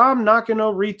for. Tom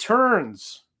Nakano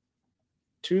returns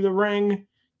to the ring,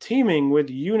 teaming with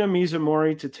Yuna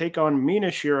Mizumori to take on Mina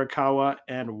Shirakawa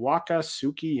and Waka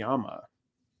Tsukiyama.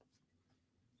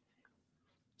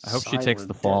 I hope she takes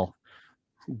the fall.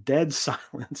 Dead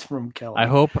silence from Kelly. I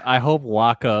hope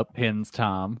Waka pins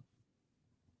Tom.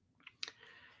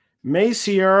 Mei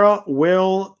Sierra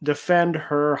will defend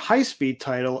her high-speed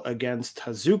title against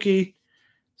Hazuki.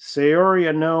 Sayori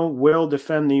Ano will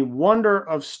defend the Wonder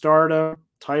of Stardom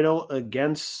title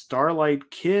against Starlight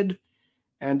Kid.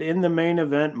 And in the main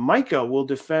event, Maika will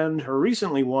defend her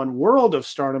recently won World of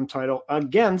Stardom title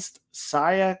against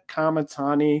Saya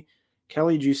Kamatani.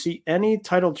 Kelly, do you see any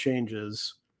title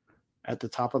changes at the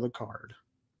top of the card?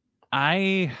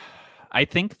 I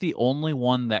think the only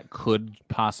one that could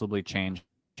possibly change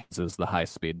is the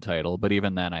high-speed title, but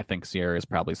even then, I think Sierra is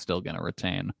probably still going to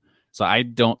retain. So I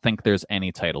don't think there's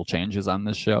any title changes on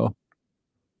this show.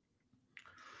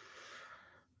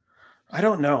 I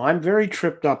don't know. I'm very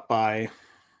tripped up by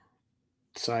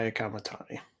Saya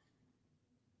Kamatani.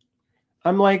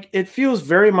 I'm like, it feels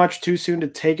very much too soon to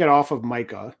take it off of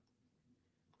Maika.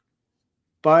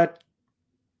 But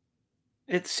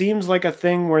it seems like a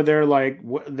thing where they're like,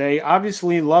 they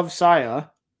obviously love Saya.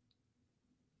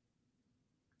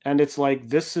 And it's like,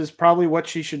 this is probably what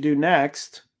she should do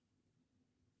next.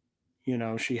 You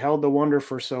know, she held the Wonder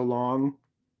for so long.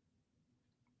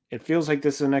 It feels like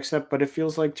this is the next step, but it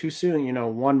feels like too soon. You know,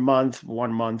 1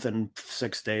 month and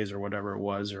 6 days or whatever it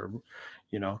was, or,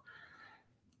 you know,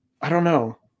 I don't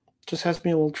know. It just has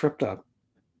me a little tripped up.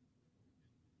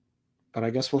 But I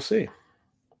guess we'll see.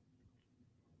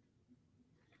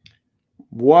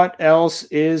 What else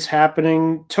is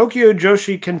happening? Tokyo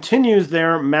Joshi continues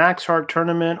their Max Heart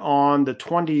tournament on the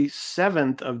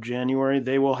 27th of January.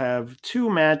 They will have 2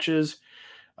 matches.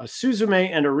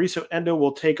 Suzume and Ariso Endo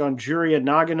will take on Juria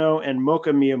Nagano and Moka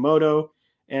Miyamoto.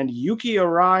 And Yuki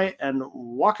Arai and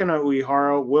Wakana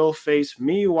Uehara will face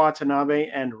Miyu Watanabe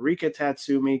and Rika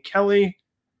Tatsumi. Kelly,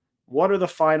 what are the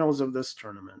finals of this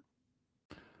tournament?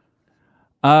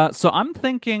 So I'm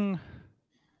thinking,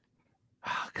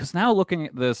 because now looking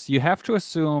at this, you have to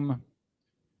assume,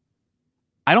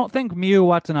 I don't think Miyu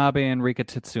Watanabe and Rika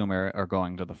Tatsumi are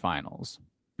going to the finals,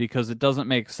 because it doesn't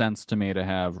make sense to me to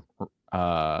have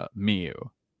Miyu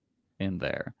in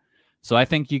there. So I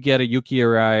think you get a Yuki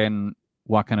Arai and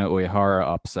Wakana Uehara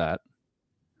upset.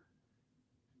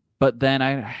 But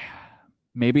then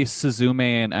maybe Suzume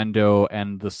and Endo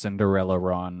and the Cinderella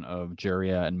run of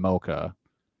Juria and Moka.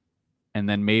 And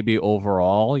then maybe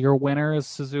overall your winner is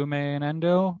Suzume and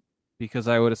Endo. Because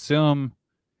I would assume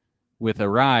with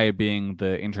Arai being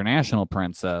the international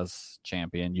princess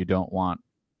champion, you don't want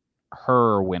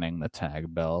her winning the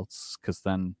tag belts, because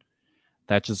then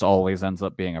that just always ends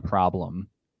up being a problem.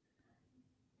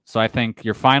 So I think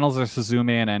your finals are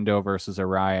Suzume and Endo versus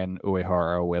Arai and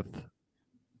Uehara, with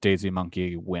Daisy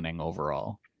Monkey winning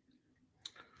overall.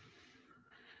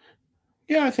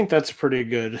 Yeah, I think that's pretty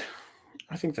good.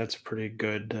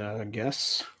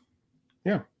 Guess.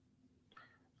 Yeah.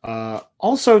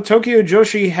 Also, Tokyo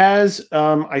Joshi has,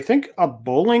 I think, a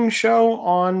bowling show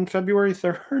on February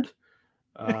 3rd.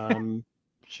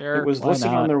 Sure. It was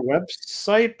listed on their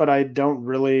website, but I don't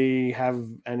really have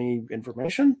any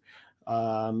information.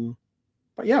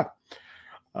 But yeah.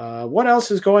 What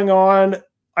else is going on?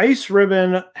 Ice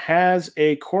Ribbon has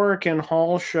a Korakuen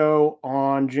Hall show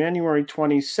on January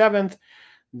 27th.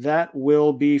 That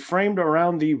will be framed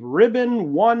around the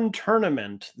Ribbon 1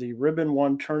 tournament. The Ribbon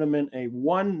 1 tournament, a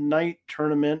one-night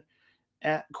tournament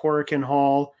at Korakuen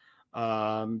Hall.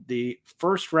 The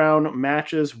first round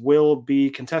matches will be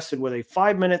contested with a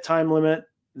 5-minute time limit.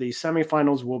 The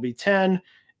semifinals will be 10,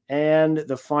 and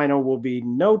the final will be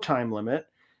no time limit.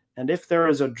 And if there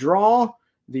is a draw,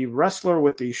 the wrestler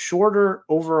with the shorter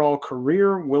overall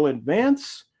career will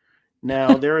advance.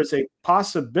 Now, there is a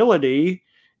possibility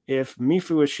if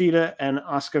Mifu Ishida and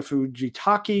Asuka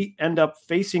Fujitaki end up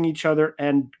facing each other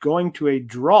and going to a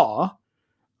draw.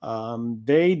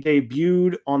 They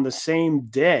debuted on the same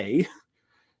day.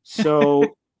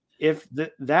 So if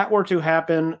that were to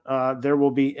happen, there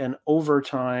will be an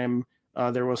overtime.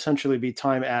 There will essentially be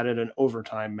time added. An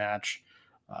overtime match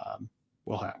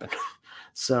will happen.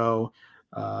 So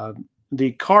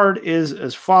the card is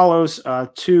as follows.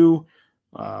 2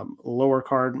 lower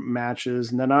card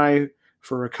matches. Nanai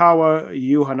Furukawa,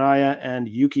 Yu Hanaya, and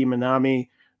Yuki Minami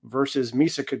versus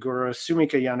Misa Kagura,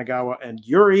 Sumika Yanagawa, and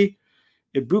Yuri.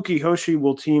 Ibuki Hoshi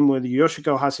will team with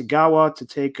Yoshiko Hasegawa to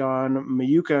take on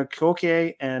Miyuka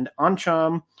Koke and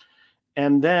Ancham.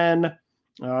 And then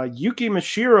Yuki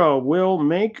Mashiro will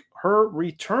make her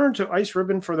return to Ice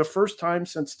Ribbon for the first time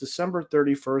since December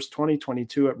 31st,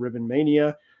 2022 at Ribbon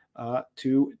Mania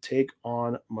to take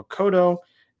on Makoto.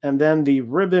 And then the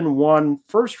Ribbon 1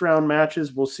 first round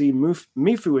matches will see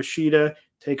Mifu Ishida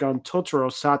take on Totoro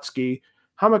Satsuki,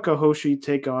 Hamako Hoshi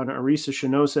take on Arisa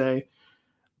Shinose,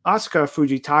 Asuka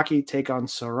Fujitaki take on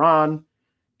Saran,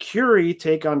 Kyuri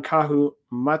take on Kahu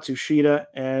Matsushita,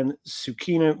 and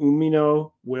Tsukina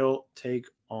Umino will take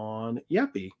on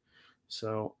Yappy.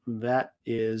 So that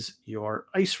is your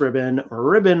Ice Ribbon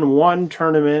 1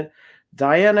 tournament.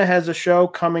 Diana has a show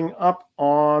coming up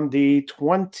on the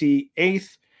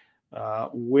 28th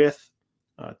with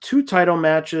 2 title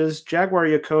matches. Jaguar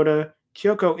Yokota,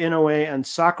 Kyoko Inoue, and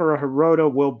Sakura Hirota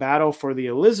will battle for the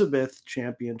Elizabeth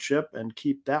Championship, and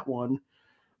keep that one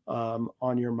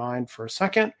on your mind for a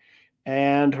second.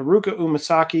 And Haruka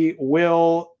Umasaki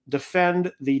will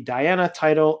defend the Diana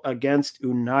title against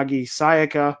Unagi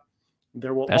Sayaka.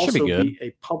 There will also be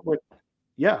a public,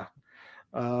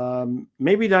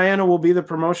 maybe Diana will be the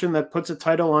promotion that puts a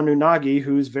title on Unagi,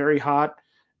 who's very hot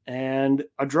and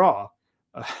a draw.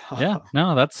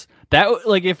 That's that.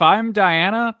 Like, if I'm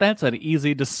Diana, that's an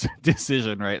easy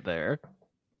decision right there.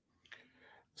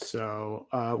 So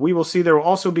we will see. There will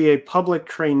also be a public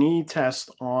trainee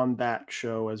test on that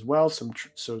show as well.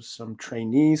 Some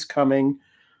trainees coming,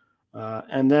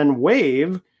 and then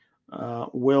Wave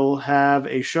will have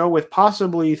a show with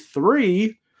possibly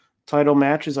 3 title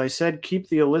matches. I said keep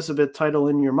the Elizabeth title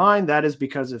in your mind. That is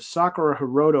because if Sakura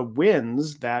Hirota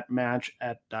wins that match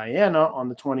at Diana on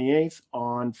the 28th,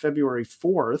 on February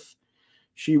 4th,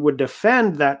 she would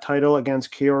defend that title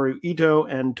against Kaoru Ito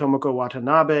and Tomoko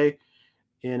Watanabe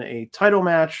in a title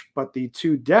match. But the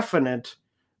 2 definite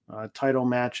title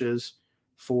matches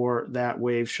for that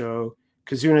Wave show,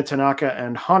 Kazuna Tanaka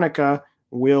and Hanuka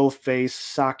will face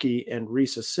Saki and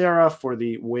Risa Sera for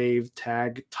the Wave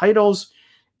tag titles.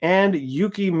 And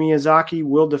Yuki Miyazaki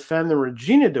will defend the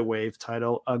Regina de Wave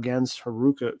title against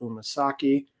Haruka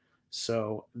Umasaki.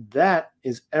 So that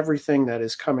is everything that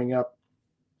is coming up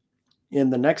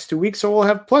in the next 2 weeks. So we'll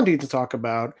have plenty to talk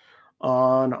about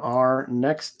on our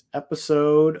next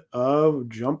episode of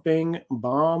Jumping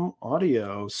Bomb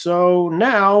Audio. So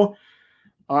now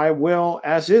I will,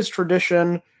 as is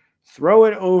tradition, throw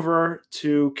it over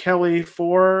to Kelly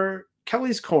for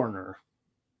Kelly's Corner.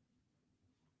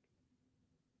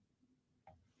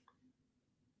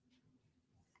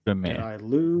 Did I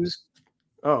lose?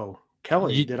 Oh,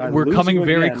 Kelly, did I lose? We're coming you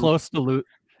very again? close to lose.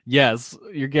 Yes,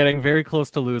 you're getting very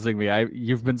close to losing me.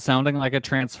 You've been sounding like a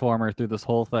transformer through this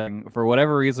whole thing. For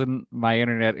whatever reason, my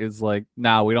internet is like,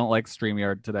 nah, we don't like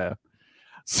StreamYard today.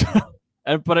 So,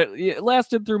 but it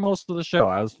lasted through most of the show.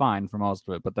 I was fine for most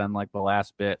of it. But then, like, the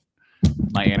last bit,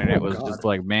 my internet was just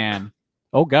like, man,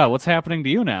 oh God, what's happening to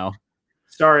you now?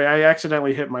 Sorry, I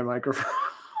accidentally hit my microphone.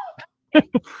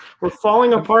 We're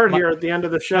falling apart here at the end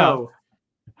of the show.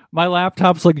 My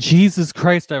laptop's like, Jesus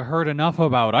Christ, I've heard enough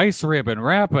about Ice Ribbon.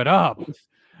 Wrap it up.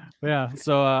 Yeah,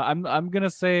 so I'm gonna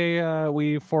say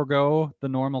we forego the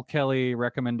normal Kelly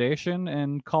recommendation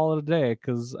and call it a day,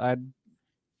 because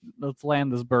let's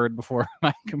land this bird before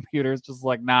my computer's just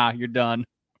like, nah, you're done.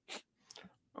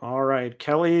 All right,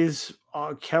 Kelly's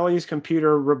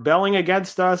computer rebelling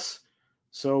against us,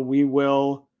 so we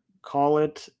will call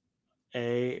it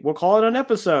an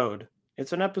episode.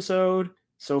 It's an episode.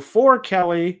 So for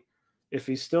Kelly, if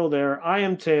he's still there, I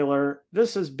am Taylor.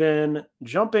 This has been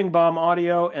Jumping Bomb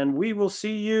Audio, and we will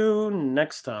see you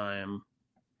next time.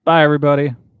 Bye,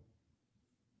 everybody.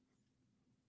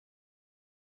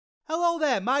 Hello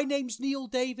there, my name's Neil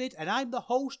David, and I'm the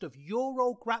host of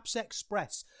Eurograps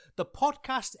Express, the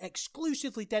podcast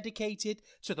exclusively dedicated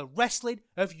to the wrestling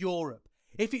of Europe.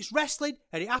 If it's wrestling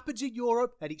and it happens in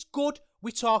Europe and it's good,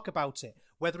 we talk about it.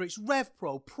 Whether it's Rev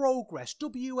Pro, Progress,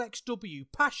 WXW,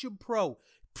 Passion Pro,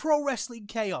 Pro Wrestling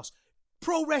Chaos,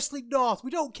 Pro Wrestling North, we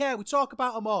don't care, we talk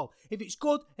about them all. If it's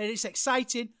good and it's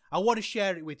exciting, I want to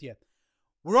share it with you.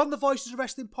 We're on the Voices of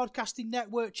Wrestling Podcasting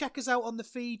Network. Check us out on the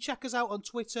feed, check us out on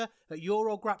Twitter at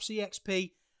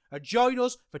EuroGrapsEXP, and join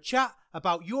us for chat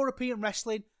about European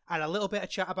wrestling and a little bit of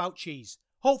chat about cheese.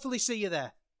 Hopefully see you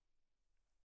there.